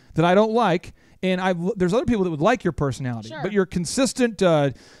personality, that I don't like. And there's other people that would like your personality. Sure. But your consistent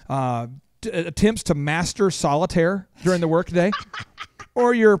attempts to master solitaire during the workday,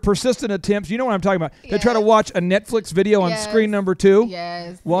 or your persistent attempts, you know what I'm talking about. Yes. They try to watch a Netflix video on screen number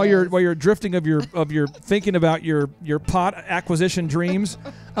 2 while you're drifting of your thinking about your pot acquisition dreams.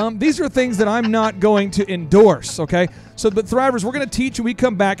 These are things that I'm not going to endorse, okay? So, but Thrivers, we're going to teach you, we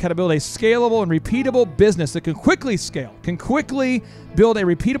come back, how to build a scalable and repeatable business that can quickly scale, can quickly build a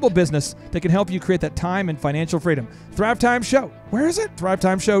repeatable business that can help you create that time and financial freedom. Thrivetime Show. Where is it?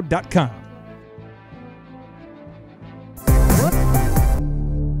 Thrivetimeshow.com.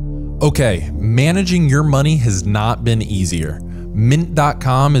 Okay, managing your money has not been easier.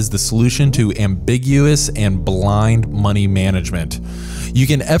 Mint.com is the solution to ambiguous and blind money management. You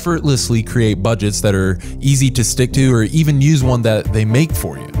can effortlessly create budgets that are easy to stick to, or even use one that they make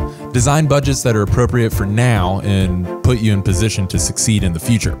for you. Design budgets that are appropriate for now and put you in position to succeed in the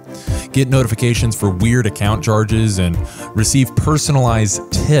future. Get notifications for weird account charges and receive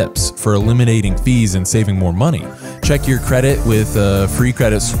personalized tips for eliminating fees and saving more money. Check your credit with a free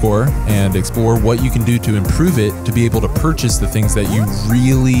credit score and explore what you can do to improve it to be able to purchase the things that you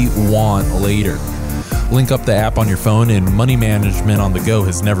really want later. Link up the app on your phone, and money management on the go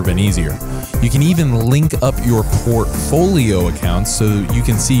has never been easier. You can even link up your portfolio accounts so you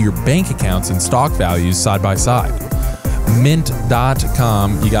can see your bank accounts and stock values side by side.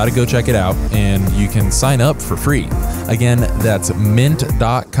 Mint.com, you got to go check it out, and you can sign up for free. Again, that's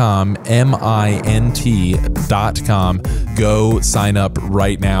mint.com, mint.com. Go sign up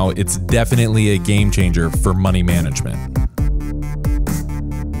right now. It's definitely a game changer for money management.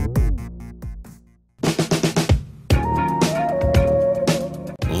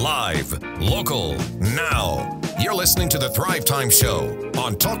 Live, local, now. You're listening to the Thrivetime Show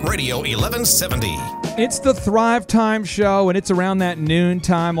on Talk Radio 1170. It's the Thrivetime Show, and it's around that noon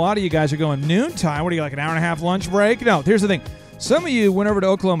time. A lot of you guys are going, noon time? What are you, like an hour and a half lunch break? No, here's the thing. Some of you went over to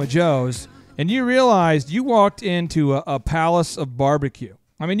Oklahoma Joe's, and you realized you walked into a palace of barbecue.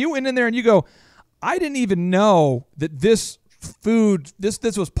 I mean, you went in there and you go, I didn't even know that this food,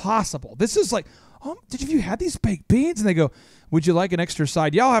 this was possible. This is like, oh, did you had these baked beans? And they go, would you like an extra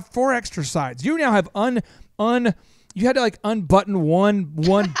side? Yeah, I'll have 4 extra sides. You now have you had to like unbutton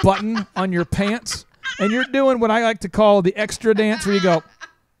one button on your pants, and you're doing what I like to call the extra dance, where you go,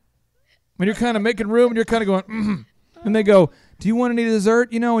 when you're kind of making room and you're kind of going, and they go, do you want any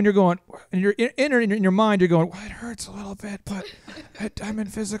dessert? And you're going, and you're in your mind, you're going, well, it hurts a little bit, but I'm in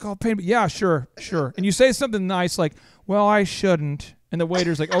physical pain. But yeah, sure. And you say something nice like, well, I shouldn't. And the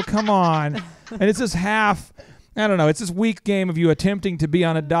waiter's like, oh, come on. And it's this I don't know, it's this weak game of you attempting to be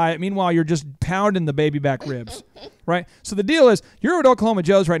on a diet. Meanwhile, you're just pounding the baby back ribs, right? So the deal is you're at Oklahoma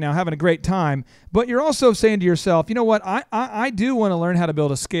Joe's right now having a great time, but you're also saying to yourself, you know what, I do want to learn how to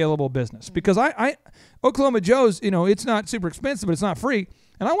build a scalable business because Oklahoma Joe's, it's not super expensive, but it's not free.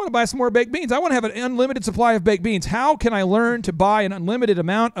 And I want to buy some more baked beans. I want to have an unlimited supply of baked beans. How can I learn to buy an unlimited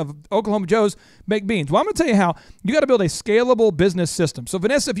amount of Oklahoma Joe's baked beans? Well, I'm going to tell you how. You got to build a scalable business system. So,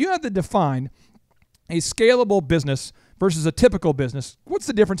 Vanessa, if you had to define a scalable business versus a typical business, what's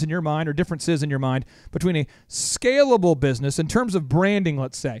the difference in your mind or differences in your mind between a scalable business in terms of branding,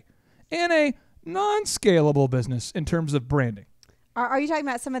 let's say, and a non-scalable business in terms of branding? Are you talking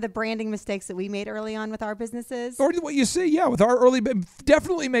about some of the branding mistakes that we made early on with our businesses? Or what you see, with our early,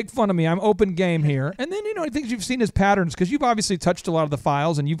 definitely make fun of me. I'm open game here. And then, things you've seen as patterns because you've obviously touched a lot of the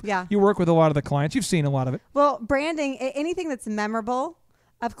files and you work with a lot of the clients. You've seen a lot of it. Well, branding, anything that's memorable,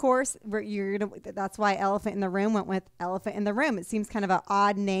 of course, that's why Elephant in the Room went with Elephant in the Room. It seems kind of an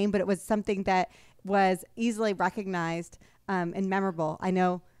odd name, but it was something that was easily recognized and memorable. I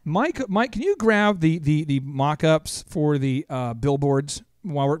know. Mike, can you grab the mock-ups for the billboards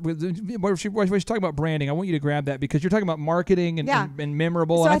while she's talking about branding? I want you to grab that because you're talking about marketing and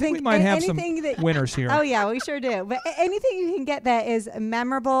memorable. So and I think we might have some winners here. Oh yeah, we sure do. But anything you can get that is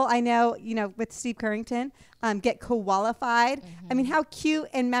memorable. I know, with Steve Currington, get koala-fied. Mm-hmm. I mean, how cute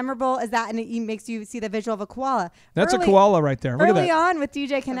and memorable is that? And it makes you see the visual of a koala. That's a koala right there. Look early at that. on with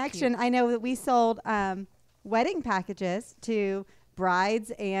DJ Connection, I know that we sold wedding packages to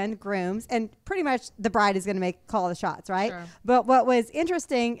brides and grooms, and pretty much the bride is going to call the shots, right? Sure. But what was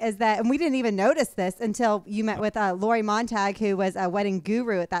interesting is that, and we didn't even notice this until you met with Lori Montag, who was a wedding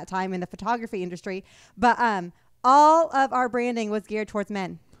guru at that time in the photography industry. But all of our branding was geared towards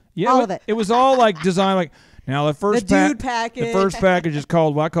men. Yeah, all of it. It was all like designed like. Now the first package. The first package is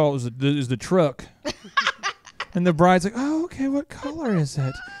called. What I call it is the truck. And the bride's like, oh, okay, what color is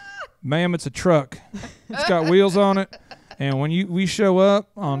it? Ma'am, it's a truck. It's got wheels on it. And when we show up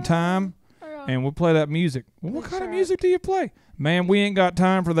on time and we'll play that music. Well, what kind of music do you play? Man, we ain't got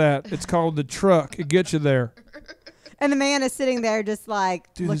time for that. It's called the truck. It gets you there. And the man is sitting there just like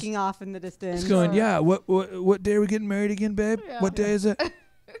looking off in the distance. He's going, what day are we getting married again, babe? Yeah. What day is it?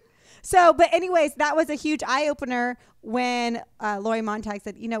 So, but anyways, that was a huge eye-opener when Lori Montag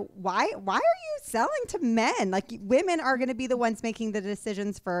said, why are you selling to men? Like, women are going to be the ones making the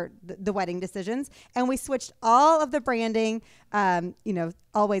decisions for the wedding decisions. And we switched all of the branding,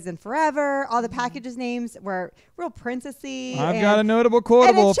 always and forever. All the packages names were real princessy. I've got a notable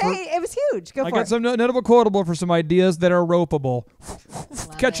quotable. It was huge. I got some notable quotable for some ideas that are ropeable.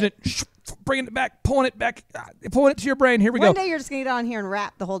 Catching it, bringing it back, pulling it to your brain. Here we go. One day you're just going to get on here and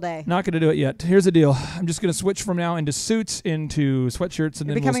rap the whole day. Not going to do it yet. Here's the deal. I'm just going to switch from now into suits, into sweatshirts, and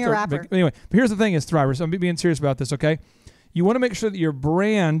then becoming a rapper. Anyway, but here's the thing is, Thrivers, I'm being serious about this, okay? You want to make sure that your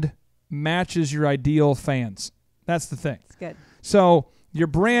brand matches your ideal fans. That's the thing. That's good. So your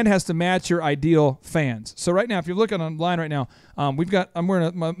brand has to match your ideal fans. So right now, if you're looking online right now, I'm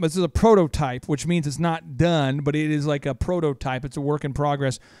wearing this is a prototype, which means it's not done, but it is like a prototype. It's a work in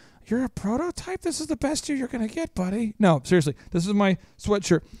progress. You're a prototype? This is the best you're going to get, buddy. No, seriously. This is my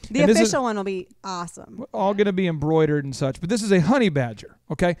sweatshirt. The official one will be awesome. All going to be embroidered and such. But this is a honey badger,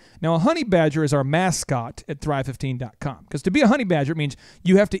 okay? Now, a honey badger is our mascot at Thrive15.com. Because to be a honey badger means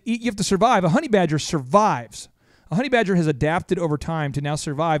you have to eat, you have to survive. A honey badger survives. A honey badger has adapted over time to now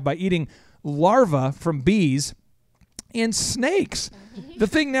survive by eating larvae from bees and snakes. The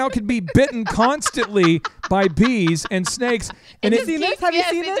thing now can be bitten constantly by bees and snakes. And have you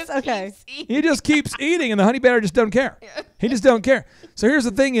seen this? Okay. He just keeps eating, and the honey badger just doesn't care. Yeah. He just don't care. So here's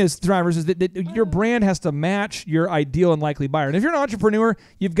the thing is, Thrivers, is that your brand has to match your ideal and likely buyer. And if you're an entrepreneur,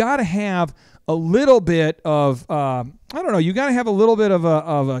 you've got to have a little bit of, you got to have a little bit of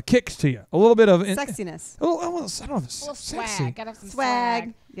a kick to you. A little bit of sexiness. I don't know, sexy. Got to have some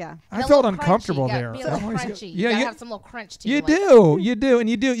swag. Yeah. I felt uncomfortable there. You got to have some little crunch to you. You do.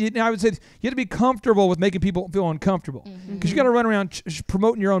 I would say you have to be comfortable with making people feel uncomfortable. Because you got to run around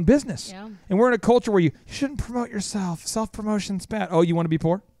promoting your own business. Yeah. And we're in a culture where you shouldn't promote yourself. Self-promotion's bad. Oh, you want to be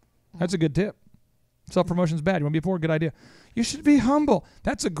poor? That's a good tip. Self-promotion's bad. You want to be poor? Good idea. You should be humble.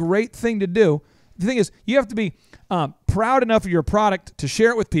 That's a great thing to do. The thing is, you have to be proud enough of your product to share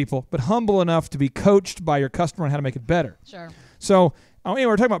it with people, but humble enough to be coached by your customer on how to make it better. Sure. So,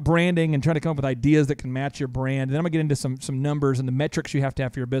 we're talking about branding and trying to come up with ideas that can match your brand. And then I'm going to get into some numbers and the metrics you have to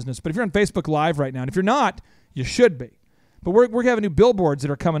have for your business. But if you're on Facebook Live right now, and if you're not, you should be. But we're having new billboards that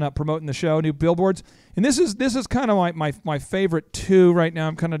are coming up promoting the show, new billboards. And this is kind of my favorite two right now.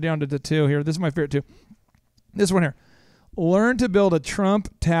 I'm kind of down to the two here. This is my favorite two. This one here. Learn to build a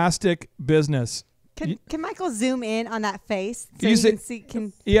Trump-tastic business. Can Michael zoom in on that face so you can see?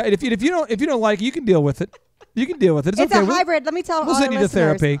 Yeah, if you don't like it, you can deal with it. You can deal with it. It's okay. a hybrid. Let me tell we'll all send our you to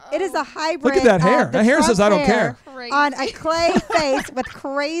listeners. therapy. It is a hybrid. Look at that hair. That hair says I don't care. On a clay face with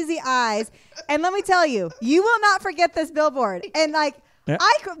crazy eyes. And let me tell you, you will not forget this billboard. And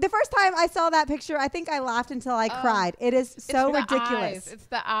the first time I saw that picture, I think I laughed until I cried. It is so ridiculous. It's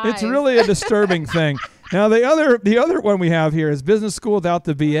the eyes. It's really a disturbing thing. Now the other one we have here is business school without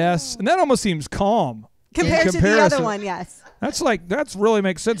the BS, and that almost seems calm compared to the other one. Yes. That's really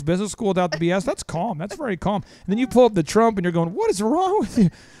makes sense. Business school without the BS. That's calm. That's very calm. And then you pull up the Trump, and you're going, "What is wrong with you?"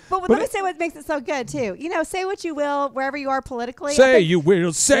 But let me say what makes it so good too. Say what you will wherever you are politically. Say you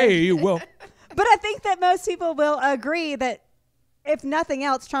will. But I think that most people will agree that, if nothing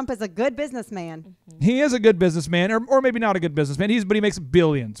else, Trump is a good businessman. Mm-hmm. He is a good businessman, or maybe not a good businessman. But he makes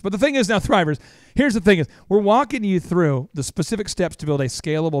billions. But the thing is now, Thrivers, here's the thing is, we're walking you through the specific steps to build a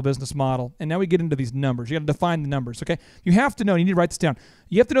scalable business model. And now we get into these numbers. You got to define the numbers, okay? You have to know, you need to write this down.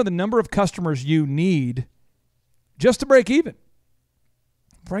 You have to know the number of customers you need just to break even.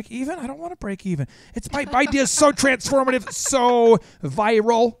 Break even? I don't want to break even. It's my idea is so transformative, so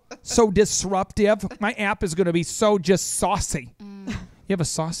viral, so disruptive. My app is going to be so just saucy. You have a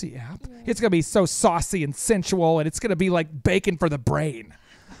saucy app? Yeah. It's going to be so saucy and sensual, and it's going to be like bacon for the brain.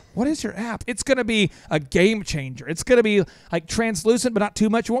 What is your app? It's going to be a game changer. It's going to be like translucent, but not too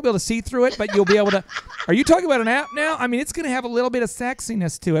much. You won't be able to see through it, but you'll be able to. Are you talking about an app now? I mean, it's going to have a little bit of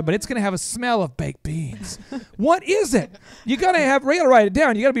sexiness to it, but it's going to have a smell of baked beans. What is it? You got to write it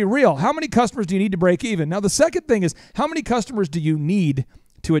down. You got to be real. How many customers do you need to break even? Now, the second thing is, how many customers do you need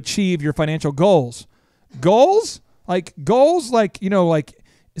to achieve your financial goals? Goals, is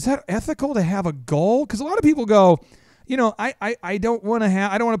that ethical to have a goal? Because a lot of people go, I don't want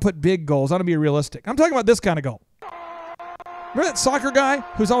to put big goals. I want to be realistic. I'm talking about this kind of goal. Remember that soccer guy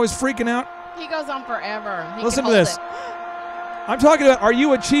who's always freaking out? He goes on forever. Listen to this. I'm talking about, are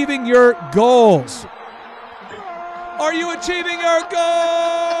you achieving your goals? Are you achieving your goals?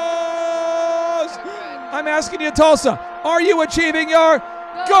 I'm asking you, Tulsa, are you achieving your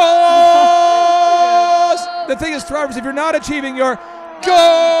goals? The thing is, Thrivers, if you're not achieving your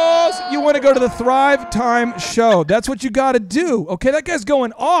goals, you want to go to the Thrivetime show. That's what you got to do. Okay, that guy's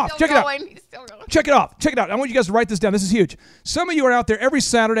going off. Check it out. He's still going. Check it out. Check it out. I want you guys to write this down. This is huge. Some of you are out there every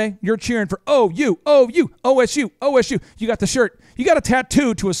Saturday. You're cheering for OU, OSU, OSU. You got the shirt. You got a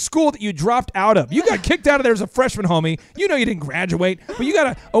tattoo to a school that you dropped out of. You got kicked out of there as a freshman, homie. You know you didn't graduate, but you got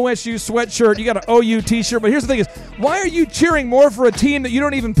an OSU sweatshirt. You got an OU t-shirt. But here's the thing is, why are you cheering more for a team that you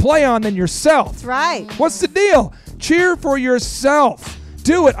don't even play on than yourself? That's right. What's the deal? Cheer for yourself.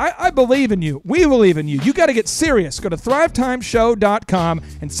 Do it. I believe in you. We believe in you. You got to get serious. Go to thrivetimeshow.com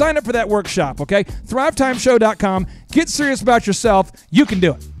and sign up for that workshop, okay? thrivetimeshow.com. Get serious about yourself. You can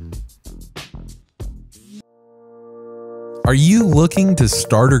do it. Are you looking to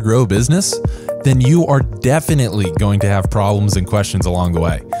start or grow a business? Then you are definitely going to have problems and questions along the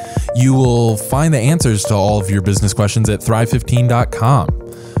way. You will find the answers to all of your business questions at thrive15.com.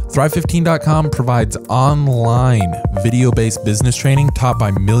 Thrive15.com provides online video-based business training taught by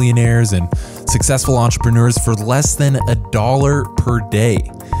millionaires and successful entrepreneurs for less than $1 per day.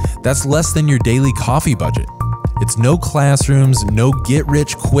 That's less than your daily coffee budget. It's no classrooms, no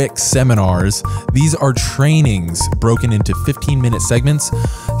get-rich-quick seminars. These are trainings broken into 15-minute segments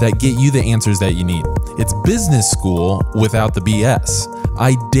that get you the answers that you need. It's business school without the BS.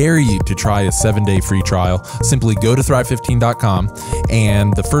 I dare you to try a 7-day free trial. Simply go to thrive15.com,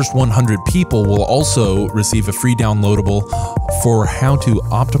 and the first 100 people will also receive a free downloadable for how to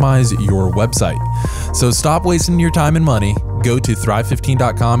optimize your website. So stop wasting your time and money. Go to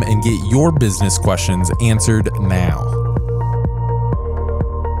thrive15.com and get your business questions answered now.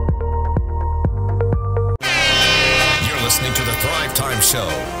 You're listening to the Thrivetime Show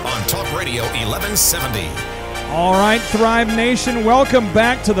on Talk Radio 1170. All right, Thrive Nation, welcome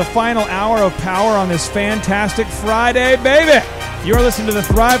back to the final hour of power on this fantastic Friday, baby. You're listening to the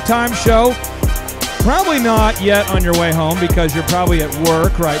Thrivetime Show. Probably not yet on your way home because you're probably at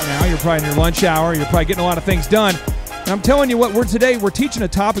work right now. You're probably in your lunch hour. You're probably getting a lot of things done. And I'm telling you what, we're teaching a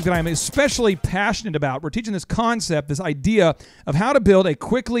topic that I'm especially passionate about. We're teaching this concept, this idea of how to build a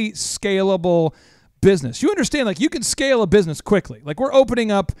quickly scalable business. You understand, like, you can scale a business quickly. Like, we're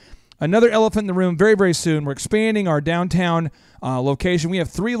opening up another elephant in the room very, very soon. We're expanding our downtown location. We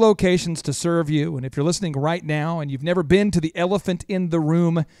have 3 locations to serve you. And if you're listening right now and you've never been to the Elephant in the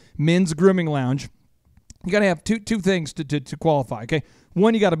Room Men's Grooming Lounge, You got to have two things to qualify, okay?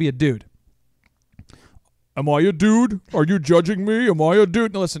 One, you got to be a dude. Am I a dude? Are you judging me? Am I a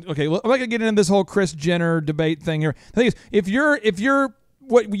dude? No, listen, okay, well, I'm not going to get into this whole Kris Jenner debate thing here. The thing is, if you're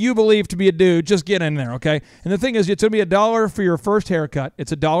what you believe to be a dude, just get in there, okay? And the thing is, it's going to be $1 for your first haircut.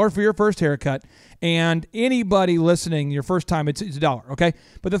 It's $1 for your first haircut. And anybody listening, your first time, it's $1, okay?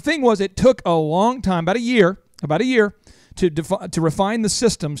 But the thing was, it took a long time, about a year, to refine the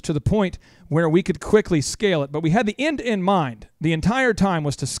systems to the point where we could quickly scale it. But we had the end in mind. The entire time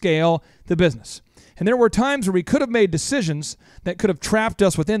was to scale the business. And there were times where we could have made decisions that could have trapped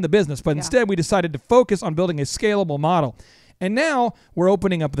us within the business, but instead we decided to focus on building a scalable model. And now we're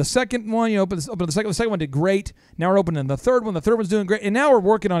opening up the second one. Open the second one did great. Now we're opening the third one. The third one's doing great. And now we're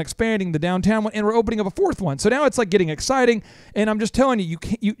working on expanding the downtown one, and we're opening up a fourth one. So now it's like getting exciting. And I'm just telling you,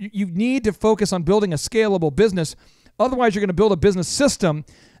 you need to focus on building a scalable business. Otherwise, you're going to build a business system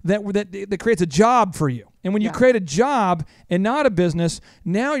that creates a job for you. And when you create a job and not a business,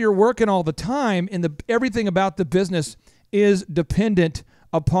 now you're working all the time, and everything about the business is dependent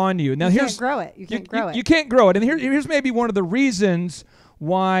upon you. Now, you can't grow it. You can't grow it. You can't grow it. And here's maybe one of the reasons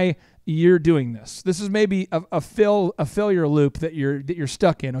why you're doing this. This is maybe a failure loop that you're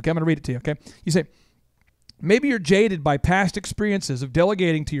stuck in. Okay, I'm going to read it to you. Okay, you say maybe you're jaded by past experiences of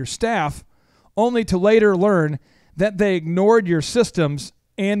delegating to your staff, only to later learn that they ignored your systems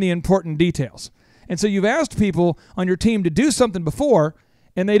and the important details. And so you've asked people on your team to do something before,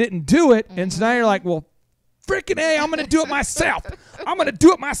 and they didn't do it. And so now you're like, well, freaking A, I'm going to do it myself. I'm going to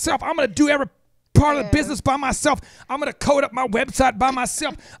do it myself. I'm going to do every part of the business by myself. I'm going to code up my website by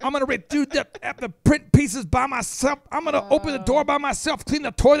myself. I'm going to do the print pieces by myself. I'm going to open the door by myself, clean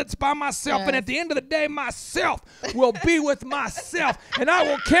the toilets by myself. And at the end of the day, myself will be with myself. And I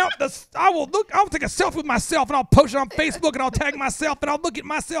will I'll take a selfie with myself, and I'll post it on Facebook, and I'll tag myself, and I'll look at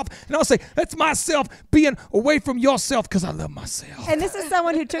myself, and I'll say, that's myself being away from yourself because I love myself. And this is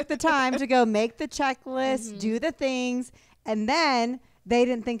someone who took the time to go make the checklist, do the things, and then they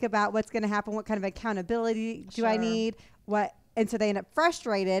didn't think about what's going to happen, what kind of accountability do I need, and so they end up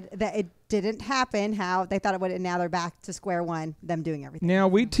frustrated that it didn't happen how they thought it would, and now they're back to square one, them doing everything. Now,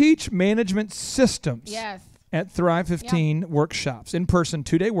 we teach management systems at Thrive 15 workshops, in-person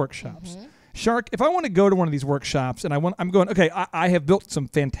 2-day workshops. Shark, if I want to go to one of these workshops and I'm going, okay, I have built some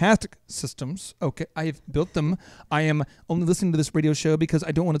fantastic systems. Okay, I have built them. I am only listening to this radio show because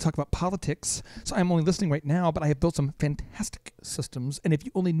I don't want to talk about politics. So I'm only listening right now, but I have built some fantastic systems. And if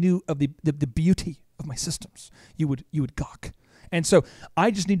you only knew of the beauty of my systems, you would gawk. And so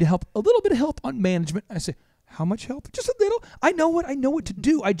I just need a little bit of help on management. I say, how much help? Just a little. I know what to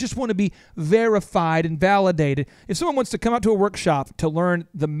do. I just want to be verified and validated. If someone wants to come out to a workshop to learn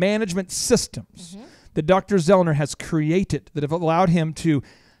the management systems that Dr. Zellner has created that have allowed him to...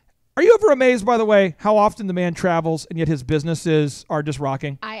 Are you ever amazed, by the way, how often the man travels and yet his businesses are just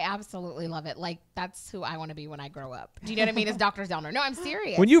rocking? I absolutely love it. Like, that's who I want to be when I grow up. Do you know what I mean? It's Dr. Zellner. No, I'm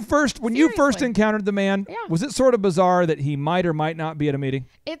serious. When you first encountered the man, was it sort of bizarre that he might or might not be at a meeting?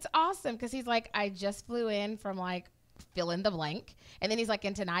 It's awesome because he's like, I just flew in from like fill in the blank. And then he's like,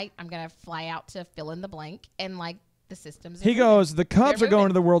 and tonight I'm going to fly out to fill in the blank. And like, the systems. He goes, the Cubs are going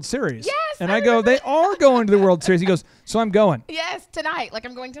to the World Series. Yes. And I go, they are going to the World Series. He goes, so I'm going. Yes, tonight. Like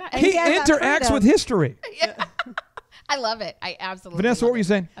I'm going tonight. He interacts with history. Yeah. I love it. I absolutely Vanessa, what were you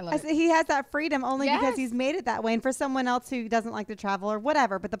saying? I said he has that freedom only because he's made it that way. And for someone else who doesn't like to travel or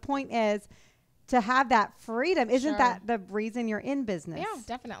whatever. But the point is to have that freedom. Isn't that the reason you're in business? Yeah,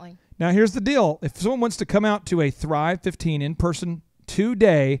 definitely. Now, here's the deal. If someone wants to come out to a Thrive 15 in-person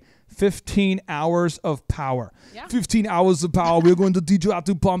 2-day 15 hours of power. 15 hours of power. We're going to teach you how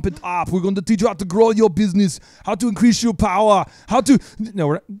to pump it up. We're going to teach you how to grow your business, how to increase your power,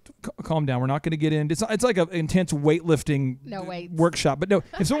 calm down. We're not going to get into it's like an intense weightlifting workshop. But no,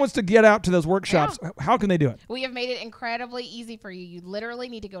 if someone wants to get out to those workshops, how can they do it? We have made it incredibly easy for you. You literally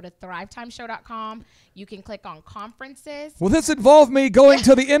need to go to thrivetimeshow.com. You can click on conferences. Well, this involved me going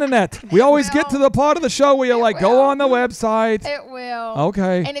to the internet. We always get to the part of the show where you're go on the website. It will.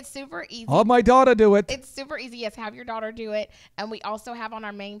 Okay. And it's super easy. I'll have my daughter do it. It's super easy. Yes, have your daughter do it. And we also have on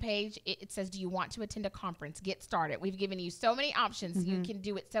our main page, it says, do you want to attend a conference? Get started. We've given you so many options. You can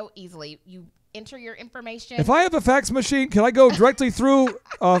do it so easily. You enter your information. If I have a fax machine, can I go directly through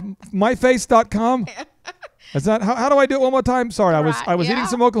myface.com? Is that how do I do it one more time? Sorry, I was eating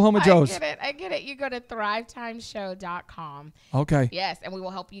some Oklahoma Joes. I get it. You go to thrivetimeshow.com. Okay. Yes, and we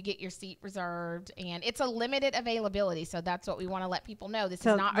will help you get your seat reserved. And it's a limited availability, so that's what we want to let people know. This is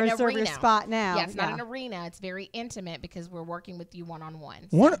not an arena. Your spot now. Yeah, it's not an arena. It's very intimate because we're working with you one-on-one.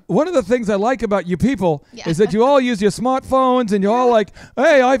 So. One of the things I like about you people is that you all use your smartphones and you're all like,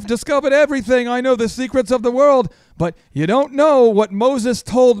 hey, I've discovered everything. I know the secrets of the world. But you don't know what Moses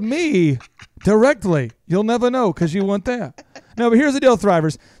told me directly. You'll never know because you weren't there. No, but here's the deal,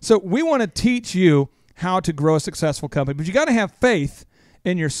 Thrivers. So we want to teach you how to grow a successful company. But you got to have faith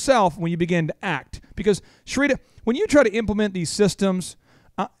in yourself when you begin to act. Because, Sharita, when you try to implement these systems,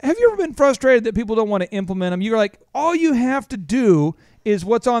 have you ever been frustrated that people don't want to implement them? You're like, all you have to do is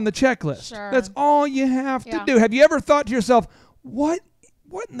what's on the checklist. Sure. That's all you have to do. Have you ever thought to yourself, what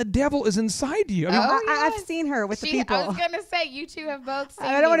in the devil is inside you? I mean, I've seen her with the people. I was going to say, you two have both seen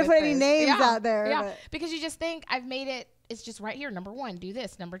I don't want to put this. any names out there. Yeah, because you just think, I've made it. It's just right here. Number one, do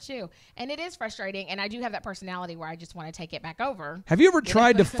this. Number two. And it is frustrating. And I do have that personality where I just want to take it back over. Have you ever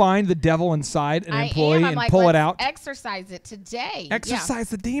tried to find the devil inside an employee and pull it out? Exercise it today. Exercise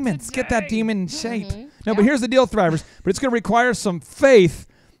the demons. Get that demon in shape. No, but here's the deal, Thrivers. But it's going to require some faith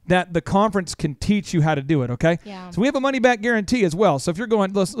that the conference can teach you how to do it, okay? Yeah. So we have a money-back guarantee as well. So if you're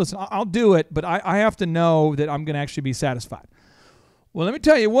going, listen, I'll do it, but I have to know that I'm going to actually be satisfied. Well, let me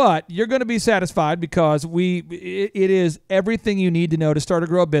tell you what, you're going to be satisfied because it is everything you need to know to start or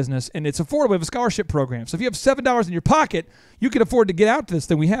grow a business, and it's affordable. We have a scholarship program. So if you have $7 in your pocket, you can afford to get out to this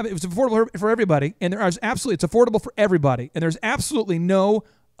thing. We have it. It's affordable for everybody, and it's affordable for everybody, and there's absolutely no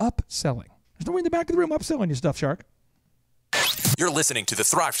upselling. There's nobody in the back of the room upselling you stuff, Shark. You're listening to the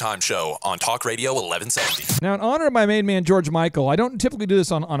Thrivetime Show on Talk Radio 1170. Now, in honor of my main man, George Michael, I don't typically do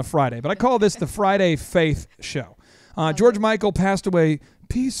this on a Friday, but I call this the Friday Faith Show. George Michael passed away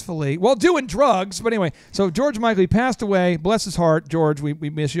peacefully while doing drugs. But anyway, so George Michael, he passed away. Bless his heart, George. We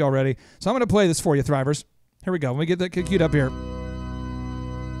miss you already. So I'm going to play this for you, Thrivers. Here we go. Let me get that queued up here.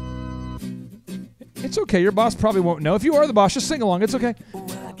 It's okay. Your boss probably won't know. If you are the boss, just sing along. It's okay.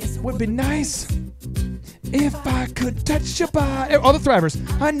 Would be nice if I could touch your body. All the Thrivers.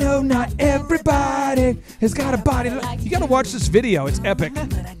 I know not everybody has got a body. You got to watch this video. It's epic.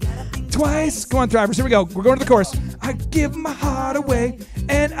 Twice. Come on, Thrivers. Here we go. We're going to the chorus. I give my heart away,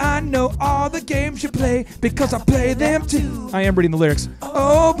 and I know all the games you play because I play them too. I am reading the lyrics.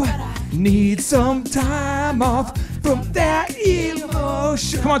 Oh, but I need some time off from that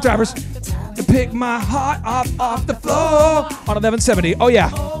emotion. Come on, Thrivers. To pick my heart up off the floor on 1170. Oh,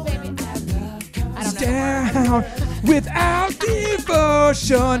 yeah. Down without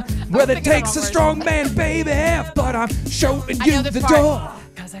devotion. Well, it takes a strong man, baby, but I'm showing you the door.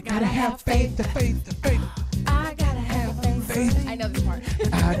 Cause I gotta have faith, the faith, the faith. I gotta have faith. I know this part.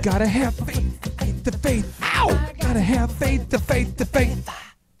 I gotta have faith, the faith. Ow! Gotta have faith, the faith, the faith.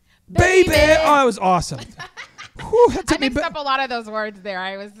 Baby! Oh, that was awesome. Whew, I mixed up a lot of those words there.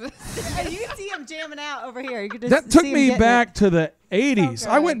 I was. You can see him jamming out over here. You could just that took me back to the 80s. So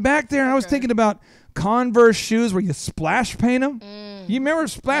I went back there and I was thinking about Converse shoes where you splash paint them. You remember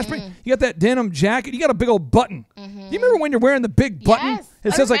splash paint? You got that denim jacket. You got a big old button. You remember when you're wearing the big button? Yes.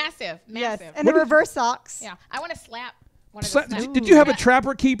 It says like massive. Yes. And the reverse socks. Yeah. I want to slap. Did you have a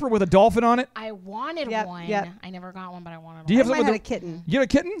trapper keeper with a dolphin on it? I wanted one. Yep. I never got one, but I wanted one. Do you have a kitten. You had a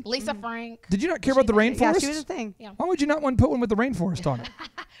kitten? Lisa Frank. Did you not care about the rainforest? Yeah, she was a thing. Yeah. Why would you not want to put one with the rainforest on it?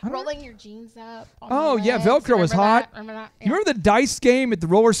 Rolling your jeans up. Oh, yeah, Velcro was hot. Remember that? Yeah. You remember the dice game at the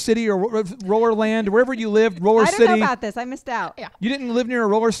Roller City or Roller Land, wherever you lived, Roller City? I don't know about this. I missed out. Yeah. You didn't live near a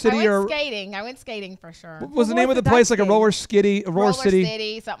Roller City I went skating for sure. What was the name of the place? Like a Roller City, Roller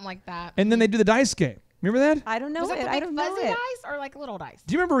City, something like that. And then they do the dice game. Remember that? I don't know it. I don't know it. Fuzzy dice or like little dice?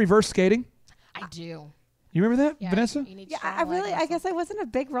 Do you remember reverse skating? I do. You remember that, yeah, Vanessa? I guess I wasn't a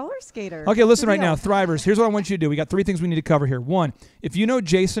big roller skater. Okay, listen right now, Thrivers. Here's what I want you to do. We got 3 things we need to cover here. 1, if you know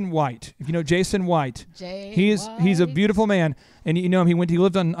Jason White, he's a beautiful man, and you know him. He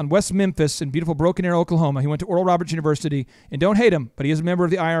lived on West Memphis in beautiful Broken Arrow, Oklahoma. He went to Oral Roberts University, and don't hate him, but he is a member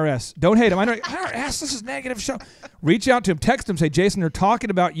of the IRS. Don't hate him. I know IRS. This is negative show. Reach out to him, text him, say, Jason, they're talking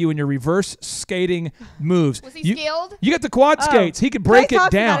about you and your reverse skating moves. Was he skilled? You got the quad skates. He could break Clay it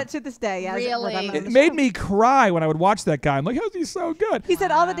talks down. about it to this day. Yeah, really? It made me cry when I would watch that guy. I'm like, how's he so good? He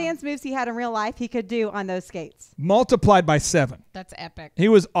said all the dance moves he had in real life he could do on those skates. Multiplied by 7. That's epic. He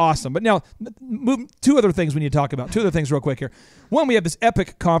was awesome. But now, 2 other things we need to talk about. 2 other things real quick here. 1, we have this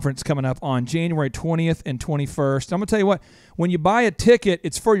epic conference coming up on January 20th and 21st. I'm going to tell you what, when you buy a ticket,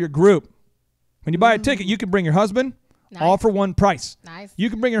 it's for your group. When you buy a ticket, you can bring your husband all for one price. Nice. You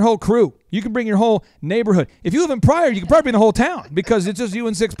can bring your whole crew. You can bring your whole neighborhood. If you live in Pryor, you can probably bring the whole town because it's just you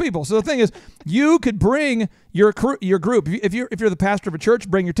and 6 people. So the thing is, you could bring your group. If you're the pastor of a church,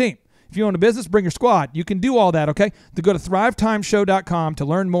 bring your team. If you own a business, bring your squad. You can do all that, okay? To go to thrivetimeshow.com to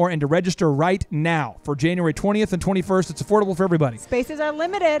learn more and to register right now for January 20th and 21st. It's affordable for everybody. Spaces are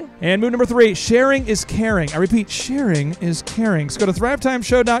limited. And move number 3, sharing is caring. I repeat, sharing is caring. So go to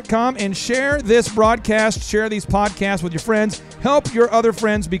thrivetimeshow.com and share this broadcast, share these podcasts with your friends. Help your other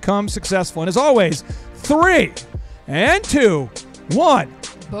friends become successful. And as always, 3 and 2, 1,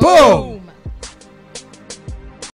 boom.